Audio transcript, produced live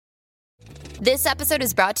This episode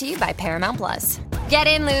is brought to you by Paramount Plus. Get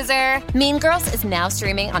in, loser! Mean Girls is now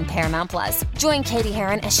streaming on Paramount Plus. Join Katie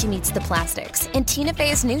Heron as she meets the plastics in Tina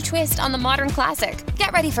Fey's new twist on the modern classic.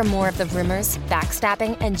 Get ready for more of the rumors,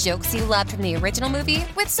 backstabbing, and jokes you loved from the original movie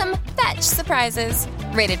with some fetch surprises.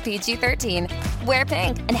 Rated PG-13. Wear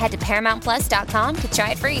pink and head to ParamountPlus.com to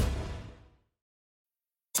try it free.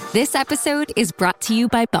 This episode is brought to you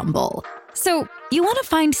by Bumble. So, you want to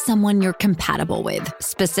find someone you're compatible with,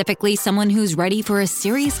 specifically someone who's ready for a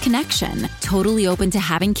serious connection, totally open to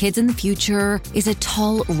having kids in the future, is a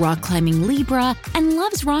tall, rock-climbing Libra, and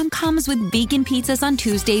loves rom-coms with vegan pizzas on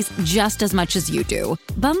Tuesdays just as much as you do.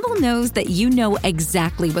 Bumble knows that you know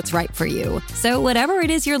exactly what's right for you. So whatever it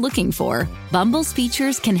is you're looking for, Bumble's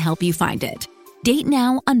features can help you find it. Date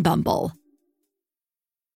now on Bumble.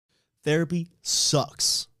 Therapy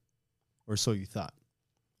sucks. Or so you thought.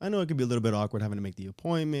 I know it can be a little bit awkward having to make the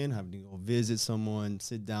appointment, having to go visit someone,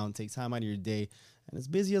 sit down, take time out of your day. And as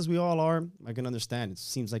busy as we all are, I can understand. It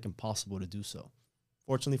seems like impossible to do so.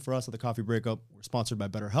 Fortunately for us at the Coffee Breakup, we're sponsored by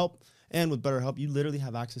BetterHelp. And with BetterHelp, you literally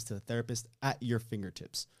have access to a therapist at your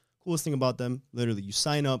fingertips. Coolest thing about them, literally, you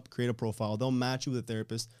sign up, create a profile. They'll match you with a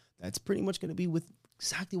therapist that's pretty much going to be with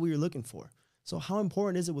exactly what you're looking for. So how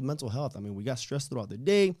important is it with mental health? I mean, we got stress throughout the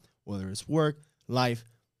day, whether it's work, life,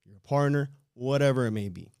 your partner, whatever it may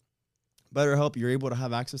be. BetterHelp, you're able to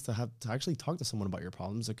have access to actually talk to someone about your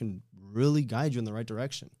problems that can really guide you in the right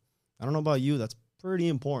direction. I don't know about you, that's pretty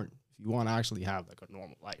important if you want to actually have like a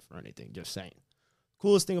normal life or anything, just saying.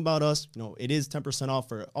 Coolest thing about us, it is 10% off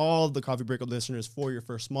for all the Coffee Breakup listeners for your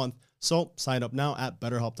first month. So sign up now at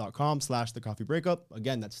betterhelp.com/thecoffeebreakup.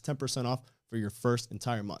 Again, that's 10% off for your first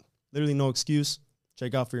entire month. Literally no excuse.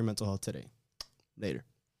 Check out for your mental health today. Later.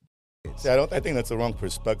 See, I think that's the wrong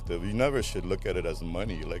perspective. You never should look at it as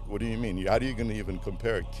money. Like, what do you mean? How are you going to even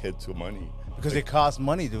compare a kid to money? Because it costs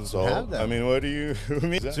money to have that. I mean, what do you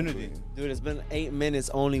mean? Opportunity. Dude, it's been 8 minutes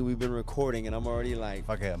only we've been recording, and I'm already like...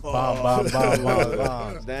 Okay, bomb.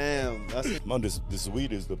 Damn. Man, this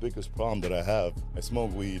weed is the biggest problem that I have. I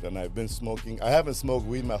smoke weed, and I've been smoking. I haven't smoked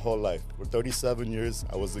weed my whole life. For 37 years,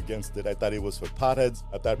 I was against it. I thought it was for potheads.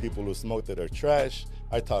 I thought people who smoked it are trash.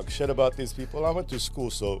 I talk shit about these people. I went to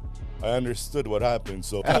school, so I understood what happened.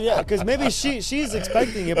 So yeah, because maybe she's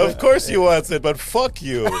expecting it. Of course he wants it, but fuck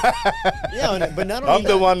you. Yeah, but not only I'm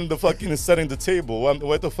the one the fucking setting the table.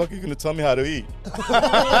 What the fuck are you gonna tell me how to eat?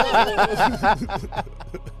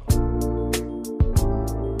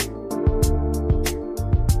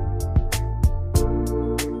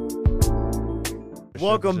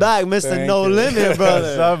 Welcome back, Mr. No Limit, brother.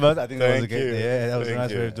 What's up, bud? I think that was a Thank you. good. Yeah, that was a Thank nice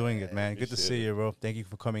way you. of doing it, man. Good to Appreciate see you, bro. Thank you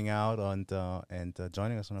for coming out and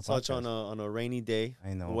joining us on the Such podcast. on a rainy day.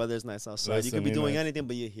 I know. The weather's nice outside. Listen, you could be you doing know, anything,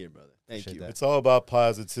 but you're here, brother. Thank Appreciate you. that. It's all about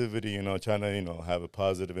positivity, trying to, have a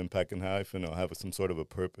positive impact in life, have some sort of a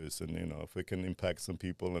purpose. And, if it can impact some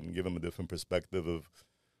people and give them a different perspective of,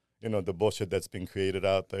 the bullshit that's been created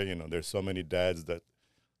out there. There's so many dads that,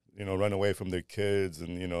 run away from their kids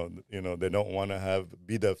and, they don't want to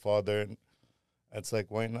be their father. And it's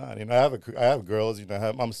like, why not? I have girls,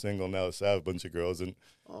 I'm single now, so I have a bunch of girls. And,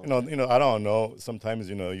 I don't know. Sometimes,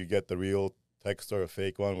 you get the real text or a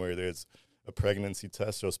fake one where there's a pregnancy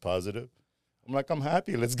test shows positive. I'm like, I'm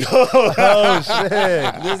happy. Let's go. Oh, shit.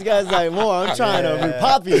 This guy's like, more, I'm trying to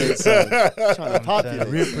repopulate something. I'm trying to populate.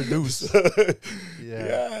 Reproduce.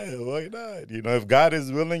 Yeah, why not? If God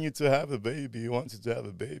is willing you to have a baby, He wants you to have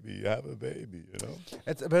a baby, you have a baby,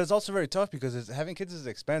 But it's also very tough because having kids is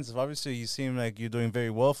expensive. Obviously, you seem like you're doing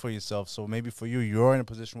very well for yourself. So maybe for you, you're in a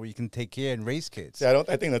position where you can take care and raise kids. See, I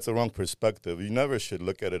think that's the wrong perspective. You never should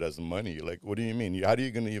look at it as money. Like, what do you mean? How are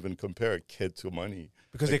you going to even compare a kid to money?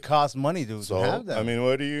 Because it costs money to have that. I mean,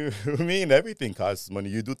 what do you mean? Everything costs money.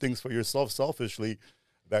 You do things for yourself selfishly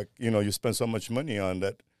that, you spend so much money on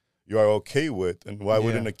that you are okay with. And why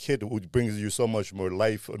wouldn't a kid who brings you so much more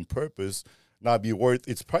life and purpose not be worth,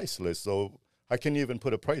 it's priceless. So how can you even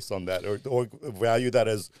put a price on that or value that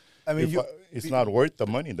as, I mean, it's not worth the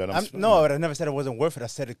money that I'm spending? No, I never said it wasn't worth it. I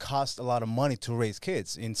said it costs a lot of money to raise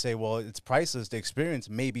kids and say, well, it's priceless. The experience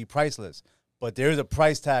may be priceless. But there is a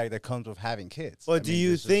price tag that comes with having kids. But do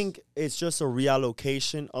you think it's just a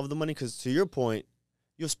reallocation of the money? Because to your point,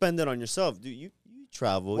 you'll spend it on yourself. Do you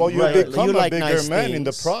travel? Well, you become a bigger nice man in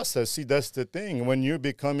the things. process. See, that's the thing. When you're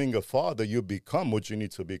becoming a father, you become what you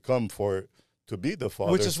need to become to be the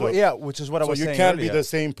father. Which is what I was saying. So you can't be the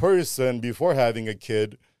same person before having a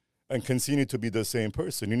kid and continue to be the same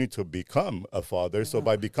person. You need to become a father. So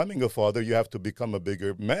by becoming a father, you have to become a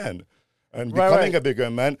bigger man. And becoming a bigger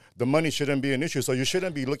man, the money shouldn't be an issue. So you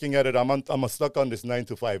shouldn't be looking at it, I'm stuck on this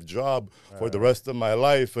 9-to-5 job for the rest of my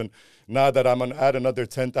life. And now that I'm going to add another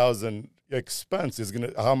 $10,000, expense is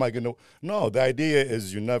gonna. How am I gonna? No, the idea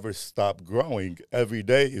is you never stop growing. Every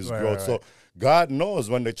day is growth. right. So God knows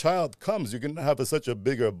when the child comes, you're gonna have such a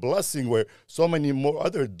bigger blessing where so many more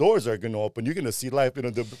other doors are gonna open. You're gonna see life in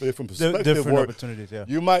a different perspective. Different where opportunities, yeah.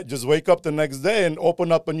 you might just wake up the next day and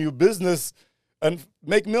open up a new business and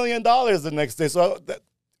make $1 million the next day. So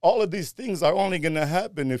all of these things are only gonna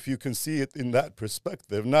happen if you can see it in that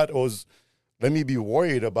perspective, not as let me be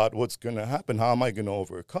worried about what's going to happen. How am I going to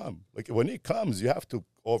overcome? Like when it comes, you have to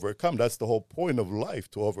overcome. That's the whole point of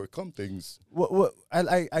life, to overcome things.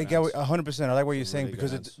 I get 100%. I like what you're saying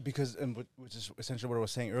Really because which is essentially what I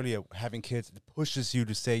was saying earlier. Having kids pushes you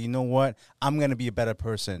to say, you know what, I'm going to be a better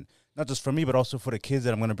person, not just for me, but also for the kids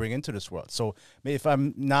that I'm going to bring into this world. So if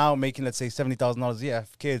I'm now making, let's say, $70,000 a year, I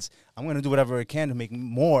have kids, I'm going to do whatever I can to make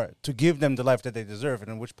more to give them the life that they deserve.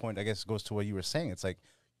 And at which point, I guess, it goes to what you were saying. It's like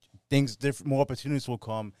more opportunities will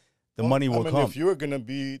come, the money will come. If you're going to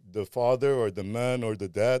be the father or the man or the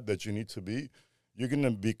dad that you need to be, you're going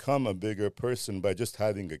to become a bigger person by just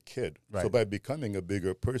having a kid. Right. So by becoming a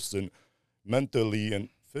bigger person mentally and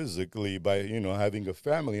physically, by having a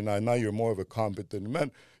family, now you're more of a competent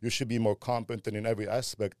man. You should be more competent in every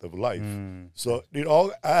aspect of life. So it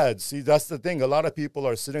all adds. See, that's the thing. A lot of people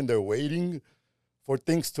are sitting there waiting for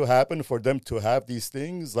things to happen, for them to have these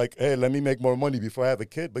things, like, hey, let me make more money before I have a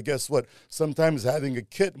kid. But guess what? Sometimes having a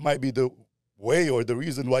kid might be the way or the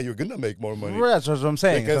reason why you're going to make more money. That's what I'm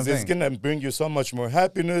saying. Because it's going to bring you so much more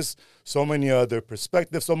happiness, so many other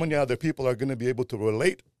perspectives, so many other people are going to be able to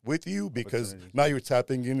relate with you because now you're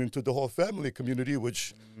tapping into the whole family community,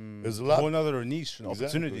 which is a lot. Whole another niche and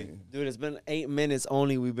opportunity. Dude, it's been 8 minutes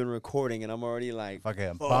only we've been recording, and I'm already like,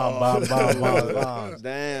 Okay, bomb.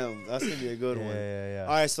 damn, that's going to be a good one. Yeah.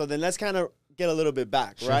 All right, so then let's kind of get a little bit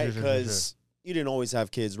back, right? Sure. Because you didn't always have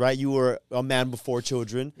kids, right? You were a man before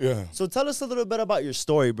children. Yeah. So tell us a little bit about your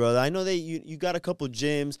story, brother. I know that you got a couple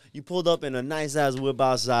gyms. You pulled up in a nice-ass whip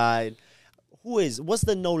outside. What's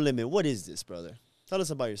the No Limit? What is this, brother? Tell us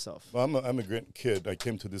about yourself. Well, I'm an immigrant kid. I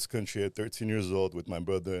came to this country at 13 years old with my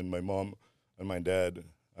brother and my mom and my dad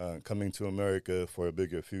coming to America for a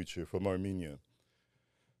bigger future from Armenia.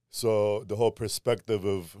 So the whole perspective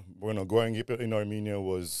of growing up in Armenia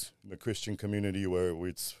was in a Christian community where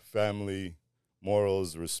it's family,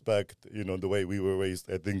 morals, respect, the way we were raised.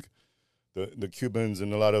 I think the Cubans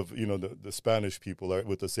and a lot of, the Spanish people are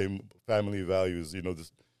with the same family values,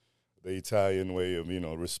 the Italian way of,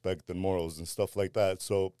 respect and morals and stuff like that.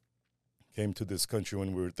 So came to this country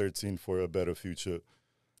when we were 13 for a better future.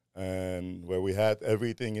 And where we had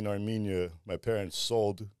everything in Armenia, my parents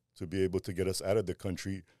sold to be able to get us out of the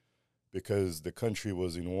country because the country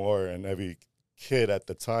was in war and every kid at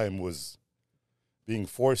the time was being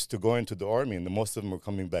forced to go into the army, and most of them were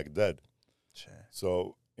coming back dead. Sure.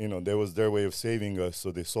 So, there was their way of saving us,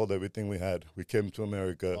 so they sold everything we had. We came to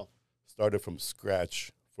America, started from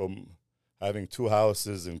scratch, from having 2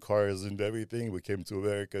 houses and cars and everything. We came to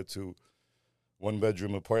America to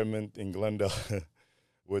 1-bedroom apartment in Glendale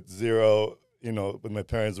with zero, with my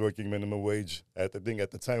parents working minimum wage. At the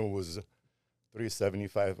time it was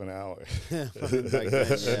 $3.75 an hour. Back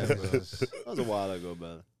then, yeah, bro. That was a while ago,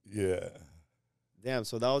 brother. Yeah. Damn,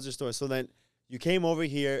 so that was your story. So then you came over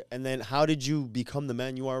here, and then how did you become the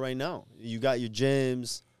man you are right now? You got your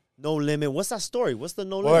gyms, No Limit. What's that story? What's the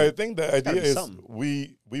No Limit? Well, I think the It's gotta idea be is something.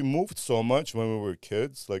 we moved so much when we were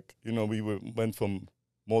kids. Like, went from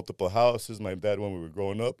multiple houses, my dad when we were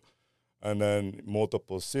growing up, and then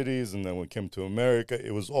multiple cities, and then we came to America.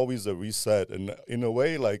 It was always a reset. And in a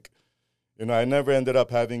way, like, I never ended up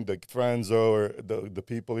having the friends or the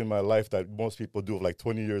people in my life that most people do, like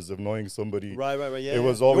 20 years of knowing somebody. Right, yeah. It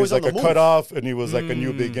was You're always like on a the move. cutoff, and it was like a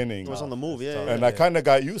new beginning. It was on the move, yeah. And I kind of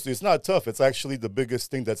got used to it. It's not tough. It's actually the biggest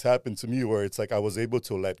thing that's happened to me where it's like I was able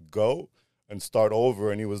to let go and start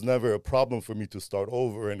over. And it was never a problem for me to start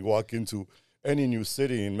over and walk into any new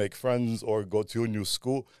city and make friends or go to a new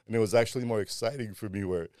school. And it was actually more exciting for me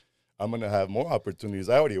where I'm going to have more opportunities.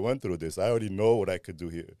 I already went through this. I already know what I could do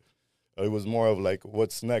here. It was more of like,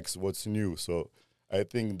 what's next? What's new? So I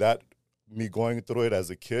think that me going through it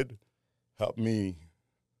as a kid helped me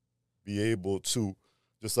be able to,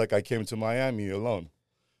 just like I came to Miami alone.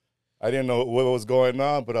 I didn't know what was going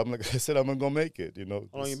on, but I said, I'm going to go make it,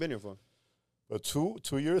 How long you been here for? 2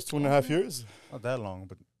 years, 2.5 years. Not that long,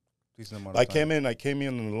 but decent amount of I time. came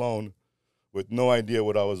in alone with no idea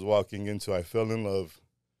what I was walking into. I fell in love,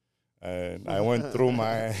 and I went through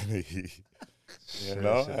Miami,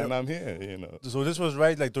 and I'm here, So this was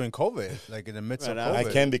right like during COVID, like in the midst of Right, COVID.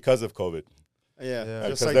 I came because of COVID. Yeah.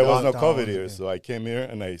 Just Because like there was no lockdown, COVID here. yeah. So I came here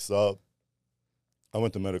and I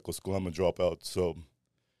went to medical school. I'm a dropout. So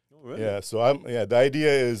really? Yeah, so the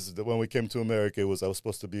idea is that when we came to America, I was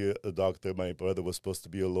supposed to be a doctor. My brother was supposed to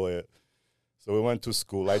be a lawyer. So we went to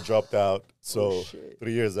school. I dropped out. So shit.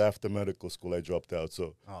 3 years after medical school, I dropped out.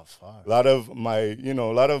 So Oh fuck. a lot of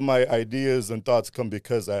my ideas and thoughts come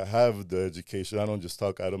because I have the education. I don't just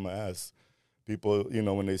talk out of my ass. People,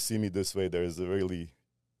 when they see me this way, there's a really,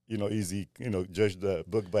 easy, judge the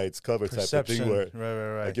book by its cover type of Perception. thing where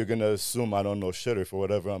Right. like you're gonna assume I don't know shit or for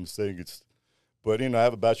whatever I'm saying. But I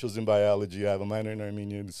have a bachelor's in biology. I have a minor in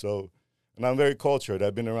Armenian. So, and I'm very cultured.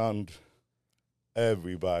 I've been around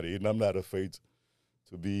everybody, and I'm not afraid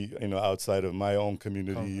to be, outside of my own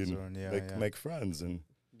community Comfort and zone, yeah. make friends and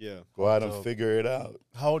Yeah. go out and Dope. figure it out.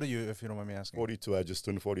 How old are you, if you don't mind me asking? 42. I just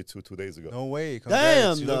turned 42 2 days ago. No way. Damn,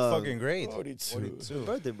 Congrats. You dog. look fucking great. 42.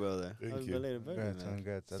 Birthday, brother. Thank Happy you. belated birthday, Congrats, man.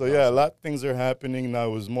 congrats. That's So yeah, a awesome. lot of things are happening now.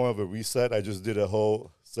 It was more of a reset. I just did a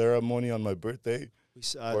whole ceremony on my birthday.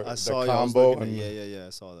 Or I the saw you. I was combo looking at- and- Yeah. I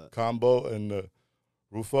saw that. Combo and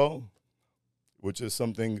Rufo, which is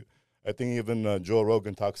something I think even Joe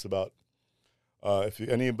Rogan talks about. If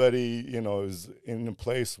anybody is in a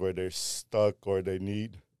place where they're stuck or they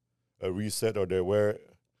need a reset or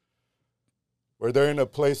where they're in a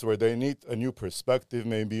place where they need a new perspective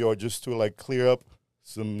maybe or just to like clear up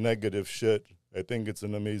some negative shit, I think it's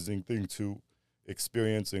an amazing thing to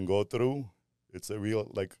experience and go through. It's a real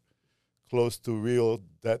like close to real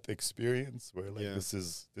death experience where like Yeah. this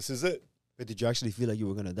is it. But did you actually feel like you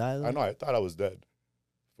were gonna die? Though? I know. I thought I was dead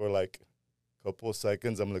for like a couple of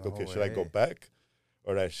seconds. I'm like, No okay, should I go way. back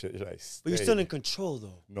or should I stay? But you're still in control,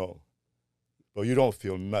 though. No, but you don't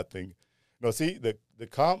feel nothing. No, see the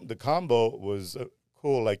combo was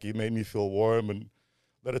cool. Like it made me feel warm and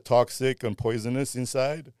a little toxic and poisonous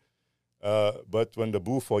inside. But when the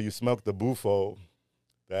bufo, you smoke the bufo,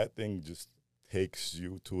 that thing just takes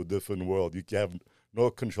you to a different world. You have no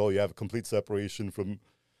control. You have complete separation from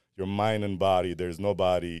your mind and body. There's no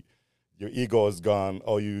body. Your ego is gone.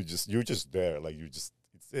 Oh, you're just there. Like it's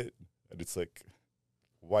it. And it's like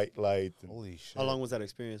white light. And Holy shit. How long was that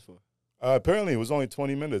experience for? apparently it was only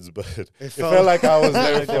 20 minutes, but it felt- felt like I was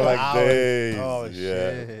there for like Hours. days. Oh yeah.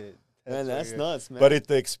 shit. Man, that's nuts, man. But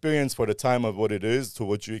the experience for the time of what it is to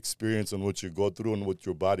what you experience and what you go through and what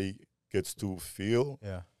your body gets to feel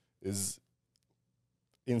Yeah. is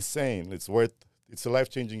insane. It's a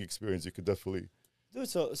life-changing experience. You could definitely Dude,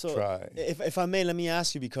 so try. if I may, let me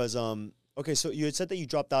ask you because okay, so you had said that you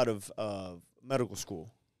dropped out of medical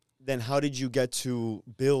school. Then how did you get to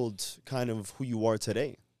build kind of who you are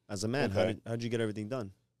today as a man? Okay. How did you get everything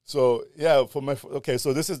done? So yeah,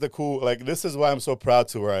 so this is the cool, like this is why I'm so proud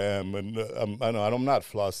to where I am, and I'm not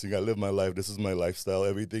flossing. I live my life. This is my lifestyle.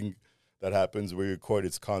 Everything that happens, we record.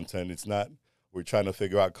 It's content. It's not we're trying to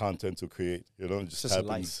figure out content to create. It just just happens.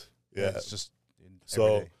 life. Yeah. It's just So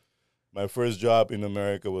every day. my first job in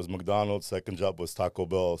America was McDonald's. Second job was Taco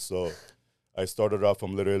Bell. So I started off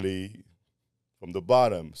from literally from the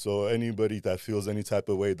bottom. So anybody that feels any type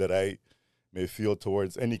of way that I may feel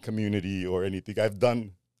towards any community or anything, I've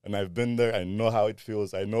done and I've been there. I know how it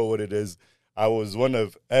feels. I know what it is. I was one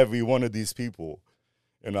of every one of these people.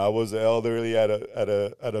 And I was elderly at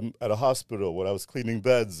a hospital when I was cleaning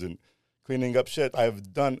beds and cleaning up shit.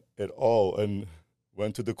 I've done it all and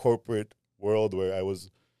went to the corporate world where I was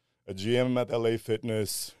a GM at LA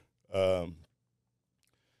Fitness.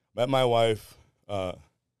 Met my wife.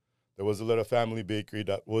 There was a little family bakery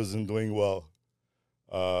that wasn't doing well.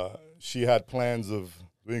 She had plans of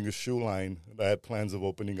doing a shoe line, and I had plans of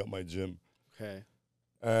opening up my gym. Okay.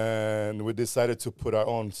 And we decided to put our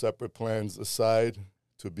own separate plans aside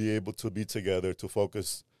to be able to be together, to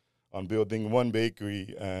focus on building one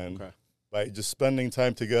bakery. And Okay. by just spending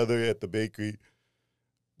time together at the bakery,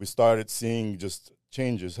 we started seeing just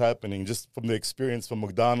changes happening just from the experience from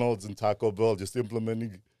McDonald's and Taco Bell, just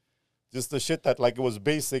implementing just the shit that like it was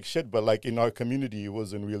basic shit, but like in our community, it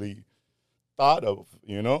wasn't really thought of,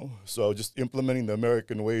 So just implementing the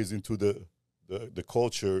American ways into the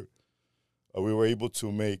culture, we were able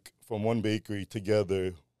to make from one bakery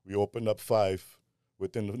together. We opened up 5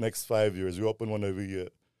 within the next 5 years. We opened one every year.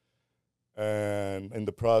 And in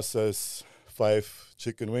the process, 5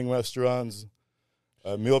 chicken wing restaurants,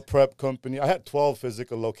 a meal prep company. I had 12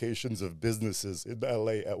 physical locations of businesses in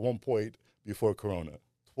LA at one point before Corona.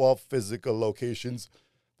 12 physical locations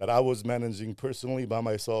that I was managing personally by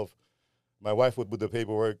myself. My wife would do the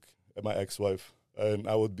paperwork, and my ex-wife, and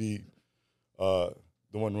I would be the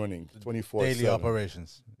one running 24/7. Daily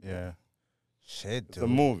operations. Yeah. Shit, It's dude. a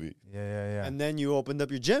movie. Yeah. And then you opened up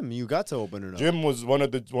your gym. You got to open it up. Gym was one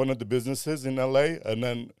of the businesses in LA, and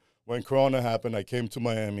then when Corona happened, I came to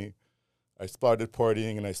Miami. I started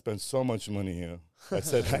partying, and I spent so much money here. I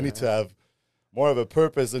said I need to have more of a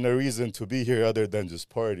purpose and a reason to be here other than just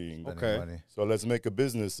partying. Okay. Money. So let's make a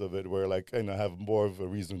business of it where like I have more of a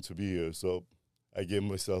reason to be here. So I gave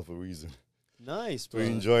myself a reason Nice, to bro.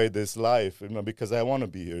 enjoy this life, because I want to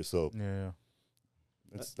be here. So Yeah.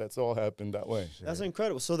 that's all happened that way. That's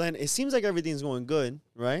incredible. So then it seems like everything's going good,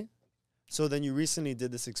 right? So then you recently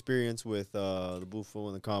did this experience with the Bufo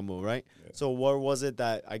and the combo, right? Yeah. So what was it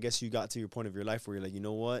that I guess you got to your point of your life where you're like, you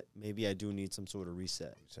know what? Maybe I do need some sort of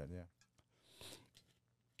reset. Said, yeah.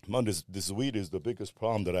 Man, this weed is the biggest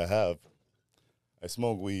problem that I have. I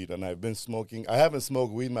smoke weed, and I've been smoking. I haven't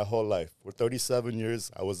smoked weed my whole life. For 37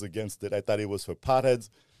 years, I was against it. I thought it was for potheads.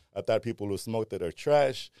 I thought people who smoked it are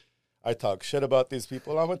trash. I talk shit about these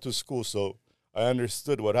people. I went to school, so I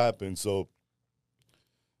understood what happened. So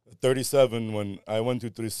at 37, when I went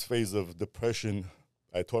through this phase of depression,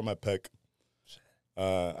 I tore my pec.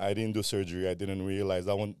 I didn't do surgery. I didn't realize.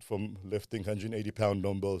 I went from lifting 180-pound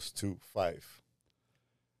dumbbells to 5.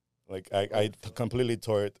 Like, I completely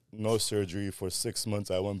tore it, no surgery. For 6 months,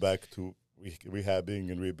 I went back to rehabbing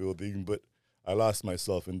and rebuilding, but I lost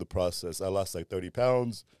myself in the process. I lost like 30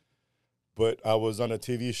 pounds, but I was on a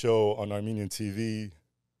TV show on Armenian TV.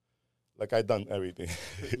 Like, I done everything.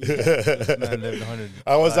 Man lived 100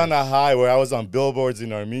 I was on lives. a high where I was on billboards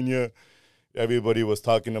in Armenia. Everybody was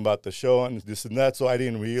talking about the show and this and that, so I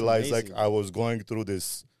didn't realize, like, amazing. I was going through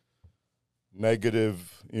this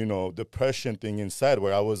negative, depression thing inside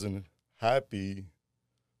where I wasn't happy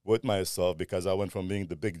with myself because I went from being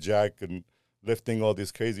the big jack and lifting all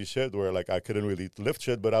this crazy shit where like I couldn't really lift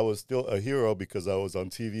shit, but I was still a hero because I was on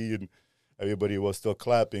TV and everybody was still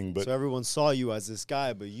clapping. But So everyone saw you as this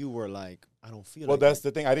guy, but you were like, I don't feel well, like that's it.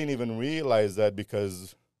 the thing. I didn't even realize that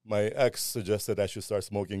because my ex suggested I should start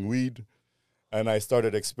smoking weed, and I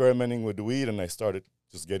started experimenting with weed, and I started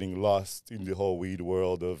just getting lost in the whole weed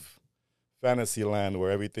world of fantasy land where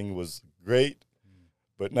everything was great,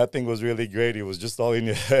 but nothing was really great. It was just all in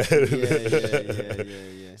your head.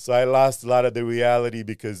 Yeah. So I lost a lot of the reality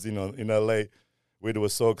because, in LA, weed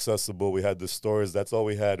was so accessible. We had the stores. That's all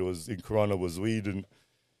we had was in Corona was weed. And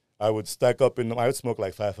I would stack up I would smoke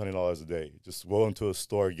like $500 a day. Just go into a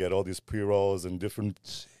store, get all these pre-rolls and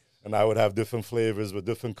and I would have different flavors with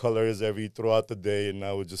different colors throughout the day. And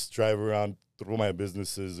I would just drive around through my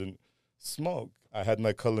businesses and smoke. I had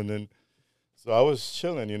my Cullinan. So I was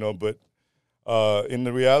chilling, but in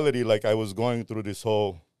the reality, like I was going through this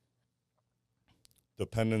whole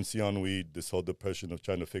dependency on weed, this whole depression of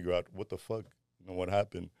trying to figure out what the fuck, what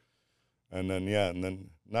happened. And then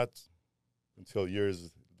not until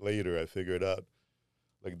years later, I figured out,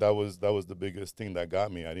 like that was the biggest thing that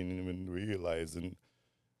got me. I didn't even realize. And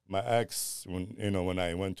my ex, when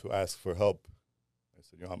I went to ask for help, I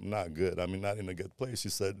said, I'm not good. I'm not in a good place. She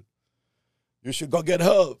said, you should go get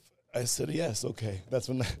help. I said, yes, okay. That's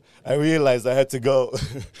when I realized I had to go.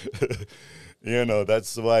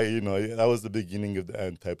 That's why, that was the beginning of the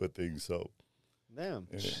end type of thing. So, Damn.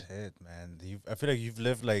 yeah. Shit, man. I feel like you've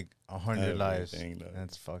lived like 100 lives. Everything, though.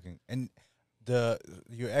 That's fucking. And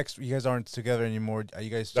your ex, you guys aren't together anymore. Are you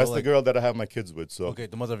guys still That's the like, girl that I have my kids with. So, okay,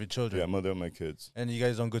 the mother of your children? yeah, mother of my kids. And you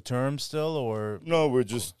guys on good terms still, or? No, we're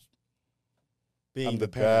just, Being I'm the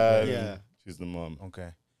parent, dad, yeah. and she's the mom.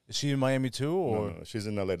 Okay. Is she in Miami too, or? No, she's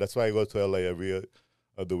in LA. That's why I go to LA every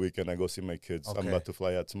other weekend. I go see my kids. I'm Okay. about to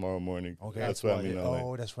fly out tomorrow morning. Okay. That's why I'm in LA.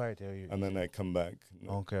 Oh, that's right. There you. And then I come back.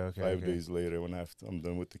 Okay. 5 days later, when I'm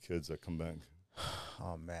done with the kids, I come back.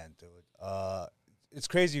 Oh man, dude. It's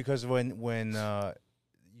crazy because when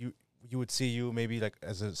you would see you maybe like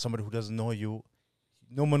as somebody who doesn't know you,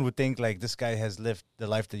 no one would think like this guy has lived the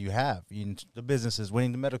life that you have. The businesses,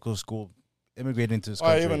 winning the medical school, immigrating to this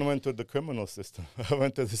I country. even went to the criminal system. I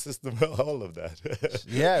went to the system, all of that.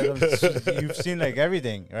 Yeah, you've seen like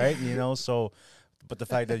everything, right? So, but the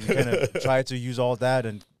fact that you kind of try to use all that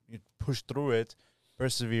and you push through it,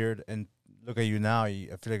 persevered, and look at you now. I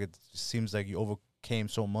feel like it seems like you overcame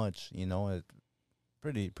so much. It's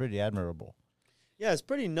pretty admirable. Yeah, it's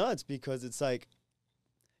pretty nuts because it's like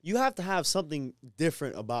you have to have something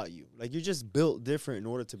different about you. Like you're just built different in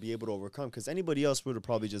order to be able to overcome. Because anybody else would have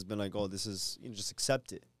probably just been like, "Oh, this is just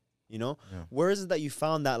accept it." Yeah. Where is it that you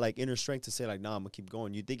found that like inner strength to say like, "Nah, I'm gonna keep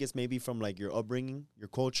going"? You think it's maybe from like your upbringing, your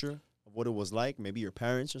culture, of what it was like, maybe your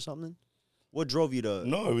parents or something? What drove you to?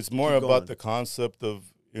 No, it was more keep about going? the concept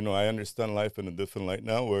of, I understand life in a different light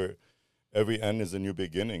now where every end is a new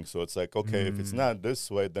beginning. So it's like, okay, if it's not this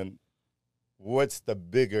way, then what's the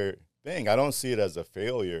bigger thing? I don't see it as a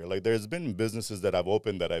failure. Like there's been businesses that I've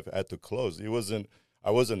opened that I've had to close. I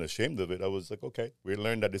wasn't ashamed of it. I was like, okay, we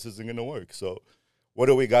learned that this isn't going to work. So what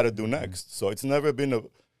do we got to do next? So it's never been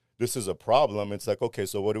this is a problem. It's like, okay,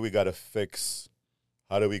 so what do we got to fix?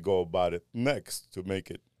 how do we go about it next to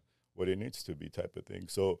make it what it needs to be, type of thing.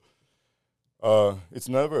 So it's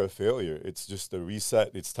never a failure. It's just a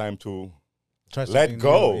reset. It's time to Try let something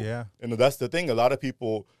go. new, yeah. And that's the thing. A lot of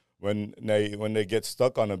people, when they get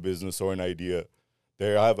stuck on a business or an idea,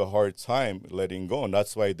 they have a hard time letting go, and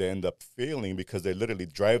that's why they end up failing, because they literally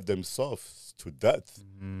drive themselves to death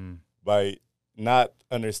by not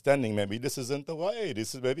understanding, maybe this isn't the way.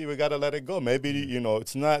 This is, maybe we got to let it go. Maybe,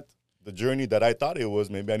 it's not the journey that I thought it was.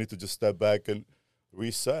 Maybe I need to just step back and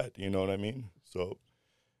reset, you know what I mean? So,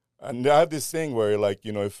 and I have this thing where, like,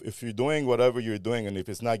 if you're doing whatever you're doing, and if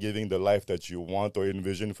it's not giving the life that you want or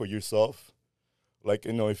envision for yourself, like,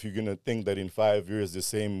 if you're going to think that in 5 years the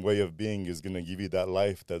same way of being is going to give you that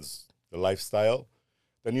life, that's the lifestyle,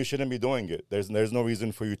 then you shouldn't be doing it. There's no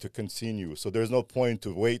reason for you to continue. So there's no point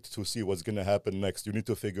to wait to see what's going to happen next. You need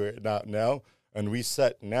to figure it out now and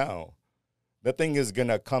reset now. Nothing is going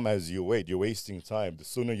to come as you wait. You're wasting time. The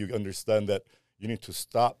sooner you understand that you need to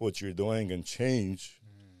stop what you're doing and change,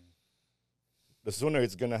 the sooner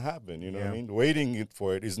it's going to happen. You know what I mean? Waiting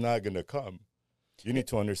for it is not going to come. You need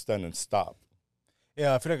to understand and stop.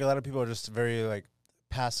 Yeah, I feel like a lot of people are just very, like,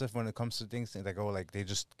 passive when it comes to things. They go, like, they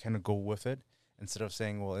just kind of go with it instead of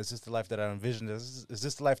saying, well, is this the life that I envisioned? Is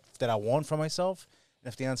this the life that I want for myself? And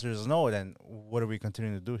if the answer is no, then what are we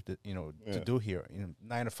continuing to do, to do here?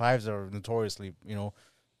 9 to 5s are notoriously,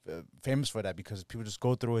 famous for that, because people just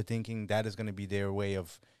go through it thinking that is going to be their way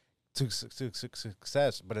of to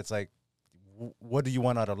success. But it's like, what do you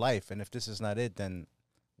want out of life? And if this is not it, then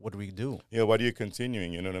what do we do? Yeah, why are you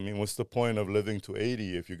continuing? You know what I mean? What's the point of living to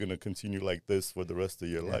 80 if you're going to continue like this for the rest of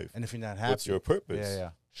your life? And if you're not happy. What's your purpose? Yeah.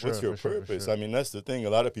 Sure, what's your purpose? I mean, that's the thing. A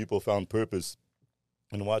lot of people found purpose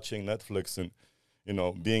in watching Netflix and,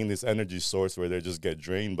 being this energy source where they just get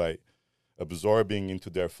drained by absorbing into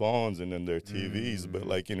their phones and then their TVs. But,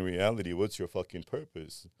 like, in reality, what's your fucking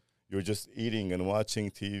purpose? You're just eating and watching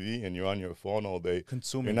TV and you're on your phone all day.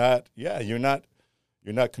 Consuming.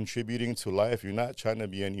 You're not contributing to life. You're not trying to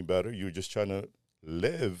be any better. You're just trying to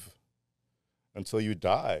live until you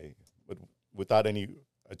die, but without any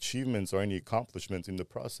achievements or any accomplishments in the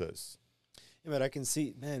process. Yeah, but I can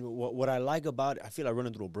see, man, what I like about it, I feel like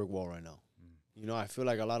running through a brick wall right now. I feel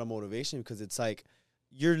like a lot of motivation, because it's like,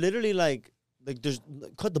 you're literally like there's,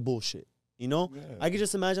 cut the bullshit, Yeah. I could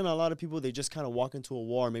just imagine a lot of people, they just kind of walk into a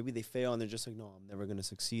war, maybe they fail and they're just like, no, I'm never going to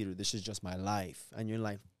succeed, or this is just my life. And you're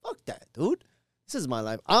like, fuck that, dude. This is my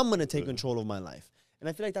life. I'm going to take control of my life. And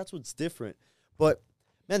I feel like that's what's different. But,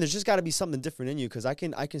 man, there's just got to be something different in you, because I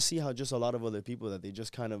can see how just a lot of other people, that they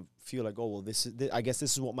just kind of feel like, oh, well, I guess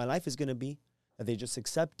this is what my life is going to be, that they just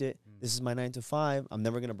accept it. This is my 9 to 5. I'm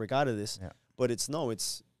never going to break out of this. Yeah. But it's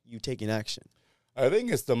you taking action. I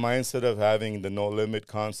think it's the mindset of having the no limit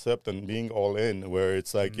concept and being all in, where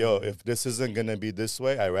it's like, yo, if this isn't going to be this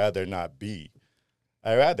way, I'd rather not be.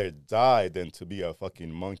 I'd rather die than to be a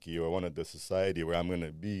fucking monkey or one of the society where I'm going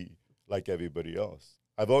to be like everybody else.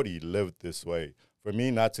 I've already lived this way. For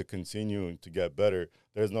me not to continue and to get better,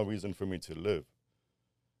 there's no reason for me to live.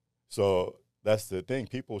 So that's the thing.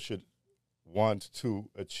 People should want to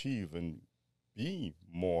achieve and be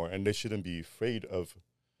more, and they shouldn't be afraid of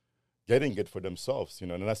getting it for themselves, and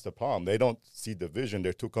that's the problem. They don't see the vision.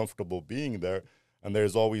 They're too comfortable being there, and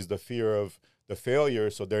there's always the fear of the failure,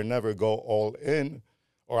 so they never go all in,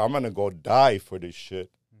 or I'm going to go die for this shit.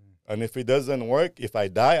 And if it doesn't work, if I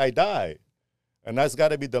die, I die. And that's got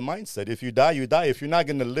to be the mindset. If you die, you die. If you're not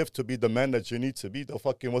going to live to be the man that you need to be,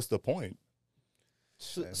 what's the point?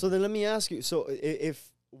 So then let me ask you, so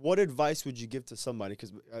what advice would you give to somebody?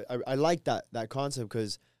 Because I like that concept,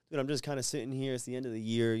 because, dude, I'm just kind of sitting here. It's the end of the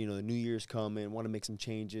year. The New Year's coming. Want to make some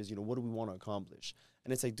changes. What do we want to accomplish?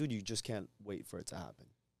 And it's like, dude, you just can't wait for it to happen.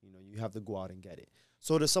 You have to go out and get it.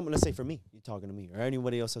 So to someone, let's say for me, you're talking to me, or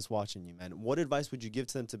anybody else that's watching you, man, what advice would you give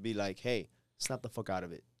to them to be like, hey, snap the fuck out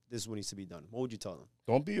of it? This is what needs to be done. What would you tell them?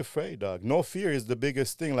 Don't be afraid, dog. No fear is the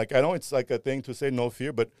biggest thing. Like, I know it's like a thing to say no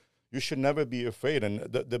fear, but you should never be afraid. And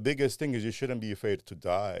the biggest thing is you shouldn't be afraid to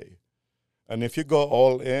die. And if you go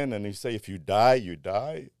all in and you say, if you die, you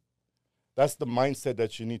die, that's the mindset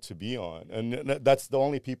that you need to be on. And that's the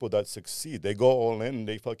only people that succeed. They go all in and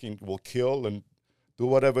they fucking will kill and do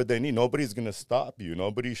whatever they need. Nobody's going to stop you.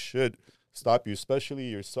 Nobody should stop you, especially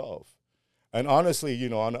yourself. And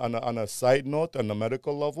honestly, on a side note, on the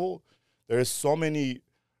medical level, there's so many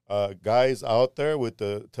guys out there with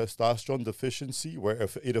the testosterone deficiency where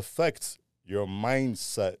if it affects your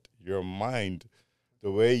mindset, your mind,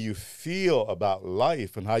 the way you feel about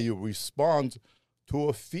life and how you respond to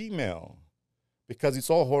a female, because it's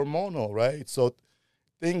all hormonal, right? So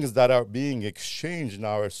things that are being exchanged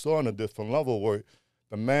now are so on a different level where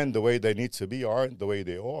the men the way they need to be aren't the way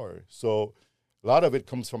they are. So a lot of it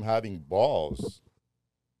comes from having balls.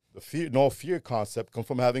 The no fear concept comes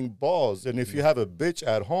from having balls. And if you have a bitch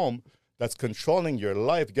at home that's controlling your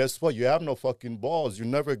life, guess what? You have no fucking balls. You're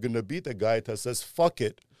never going to be the guy that says, fuck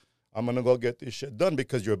it. I'm going to go get this shit done,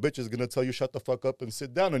 because your bitch is going to tell you, shut the fuck up and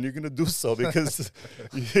sit down, and you're going to do so because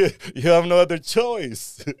you have no other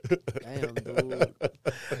choice. Damn, dude.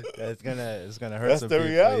 It's gonna hurt. That's some the people.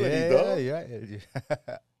 reality, though. Yeah. Is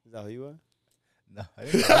that who you are? No, I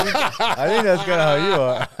think that's kind of how you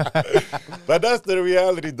are. But that's the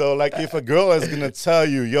reality, though. Like, if a girl is going to tell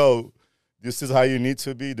you, yo, this is how you need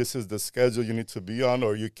to be, this is the schedule you need to be on,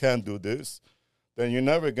 or you can't do this, then you're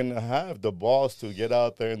never going to have the balls to get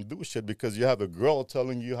out there and do shit, because you have a girl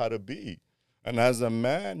telling you how to be. And as a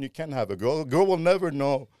man, you can't have a girl. A girl will never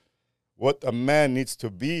know what a man needs to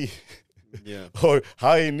be or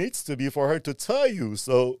how he needs to be for her to tell you.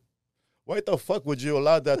 So why the fuck would you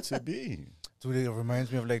allow that to be? Dude, it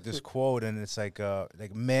reminds me of like this quote, and it's like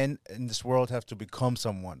men in this world have to become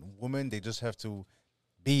someone. Women, they just have to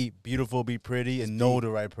be beautiful, be pretty, and know the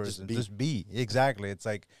right person. Just be. Exactly. It's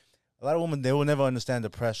like a lot of women, they will never understand the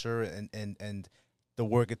pressure and the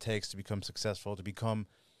work it takes to become successful, to become,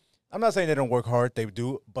 I'm not saying they don't work hard, they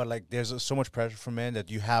do, but like there's so much pressure for men that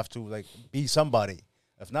you have to like be somebody.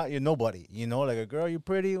 If not, you're nobody. You know, like a girl, you're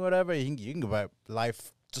pretty, whatever, you can go about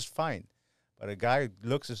life just fine. But a guy,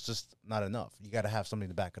 looks is just not enough. You got to have something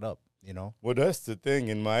to back it up, you know? Well, that's the thing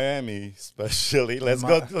in Miami, especially. Let's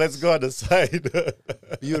go on the side.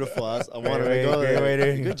 Beautiful. I wanted to go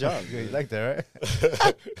there. Good job. You like that,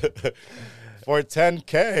 right? For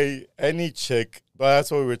 $10K, any chick, but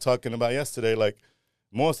that's what we were talking about yesterday. Like,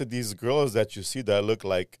 most of these girls that you see that look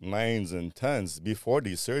like 9s and 10s, before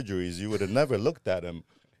these surgeries, you would have never looked at them.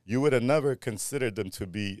 You would have never considered them to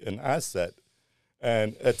be an asset.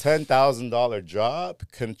 And a $10,000 job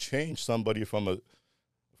can change somebody from a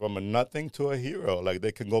nothing to a hero. Like,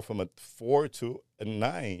 they can go from a 4 to a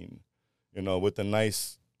 9, you know, with a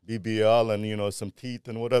nice BBL and, you know, some teeth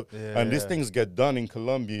and whatever. Yeah, and these things get done in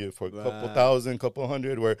Colombia for a couple thousand, couple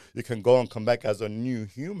hundred, where you can go and come back as a new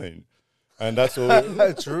human. And that's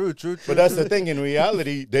what true. But that's the thing. In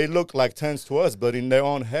reality, they look like 10s to us, but in their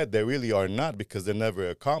own head, they really are not, because they never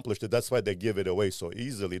accomplished it. That's why they give it away so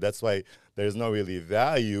easily. That's why there's no really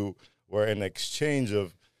value, where an exchange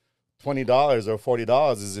of $20 or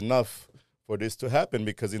 $40 is enough for this to happen,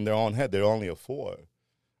 because in their own head, they're only a 4.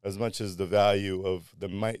 As much as the value of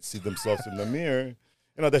them might see themselves in the mirror.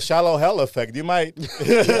 You know, the shallow hell effect. You might,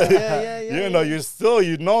 you know, you're still,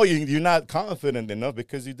 you know, you're not confident enough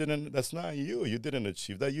because you didn't, that's not you. You didn't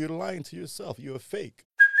achieve that. You're lying to yourself. You're a fake.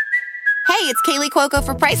 Hey, it's Kaylee Cuoco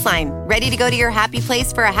for Priceline. Ready to go to your happy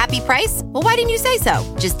place for a happy price? Well, why didn't you say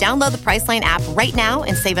so? Just download the Priceline app right now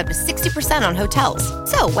and save up to 60% on hotels.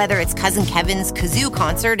 So whether it's Cousin Kevin's Kazoo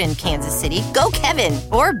Concert in Kansas City, go Kevin,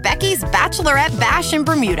 or Becky's Bachelorette Bash in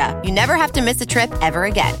Bermuda, you never have to miss a trip ever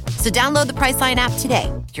again. So download the Priceline app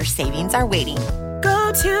today. Your savings are waiting.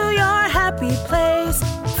 Go to your happy place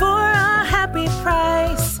for a happy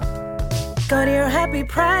price. Go to your happy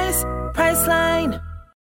price, Priceline.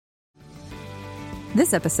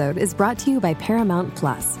 This episode is brought to you by Paramount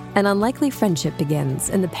Plus. An unlikely friendship begins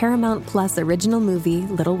in the Paramount Plus original movie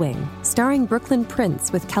Little Wing, starring Brooklyn Prince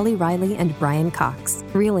with Kelly Riley and Brian Cox.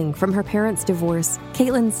 Reeling from her parents' divorce,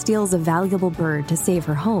 Caitlin steals a valuable bird to save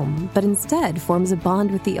her home, but instead forms a bond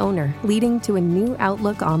with the owner, leading to a new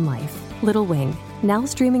outlook on life. Little Wing, now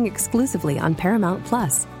streaming exclusively on Paramount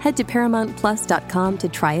Plus. Head to ParamountPlus.com to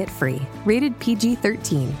try it free. Rated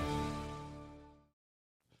PG-13.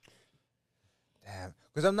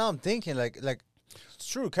 Because I'm thinking like it's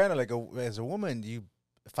true, kind of like as a woman, you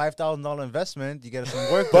 $5,000 investment, you get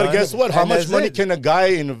some work done. But guess what? How much money can a guy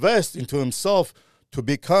invest into himself to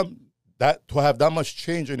become that, to have that much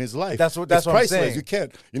change in his life? That's what priceless. I'm saying. You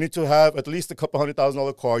can't. You need to have at least a couple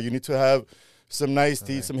 $100,000 car. You need to have some nice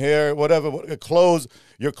teeth, some hair, whatever, clothes.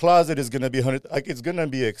 Your closet is gonna be it's gonna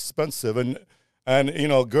be expensive. And you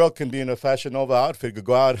know, a girl can be in a Fashion Nova outfit, could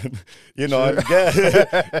go out and, you know,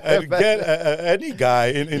 and get any guy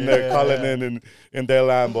in their Cullinan in their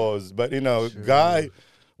Lambos. But, you know, guy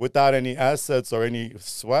without any assets or any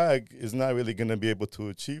swag is not really going to be able to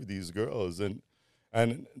achieve these girls. And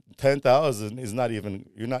 10,000 is not even,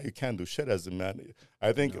 you can't do shit as a man.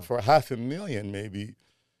 I think for $500,000 maybe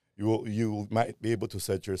you might be able to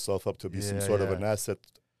set yourself up to be some sort of an asset,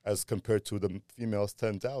 as compared to the females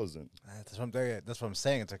 10,000. That's what I'm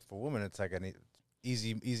saying. It's like for women, it's like an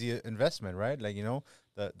easy investment, right? Like, you know,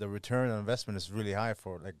 the return on investment is really high.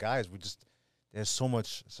 For like guys, there's so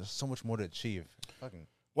much more to achieve.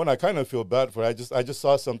 One, I kind of feel bad for. I just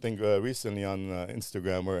saw something recently on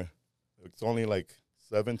Instagram where it's only like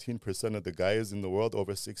 17% of the guys in the world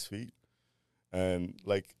over 6 feet, and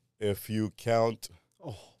like if you count,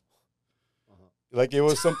 like it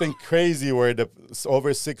was something crazy where the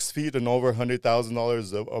over 6 feet and over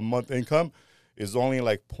 $100,000 a month income is only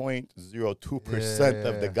like 0.02%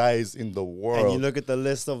 of the guys in the world. And you look at the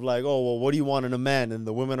list of like, oh, well, what do you want in a man? And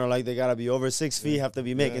the women are like, they got to be over 6 feet, have to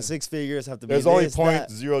be making 6 figures, have to be There's only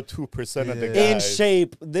 0.02% of the guys. in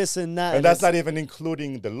shape, this and that. And that's not even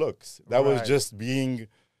including the looks. That was just being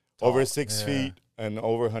over 6 feet and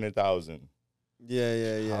over 100,000.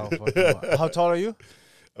 Yeah. How tall are you?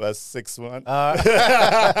 That's 6'1".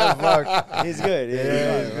 He's good.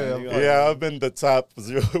 Yeah, he's good. Yeah, I've been the top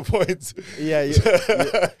 0. Yeah,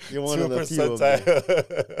 you're one of the few of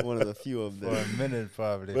them. One of the few of them. For a minute,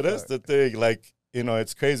 probably. But that's the thing. Like, you know,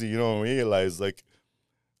 it's crazy. You don't realize, like,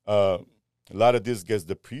 a lot of this gets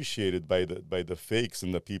depreciated by the fakes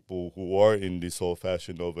and the people who are in these whole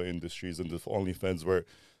Fashion Nova industries and the OnlyFans, where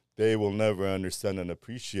they will never understand and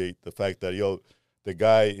appreciate the fact that, the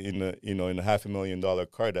guy in a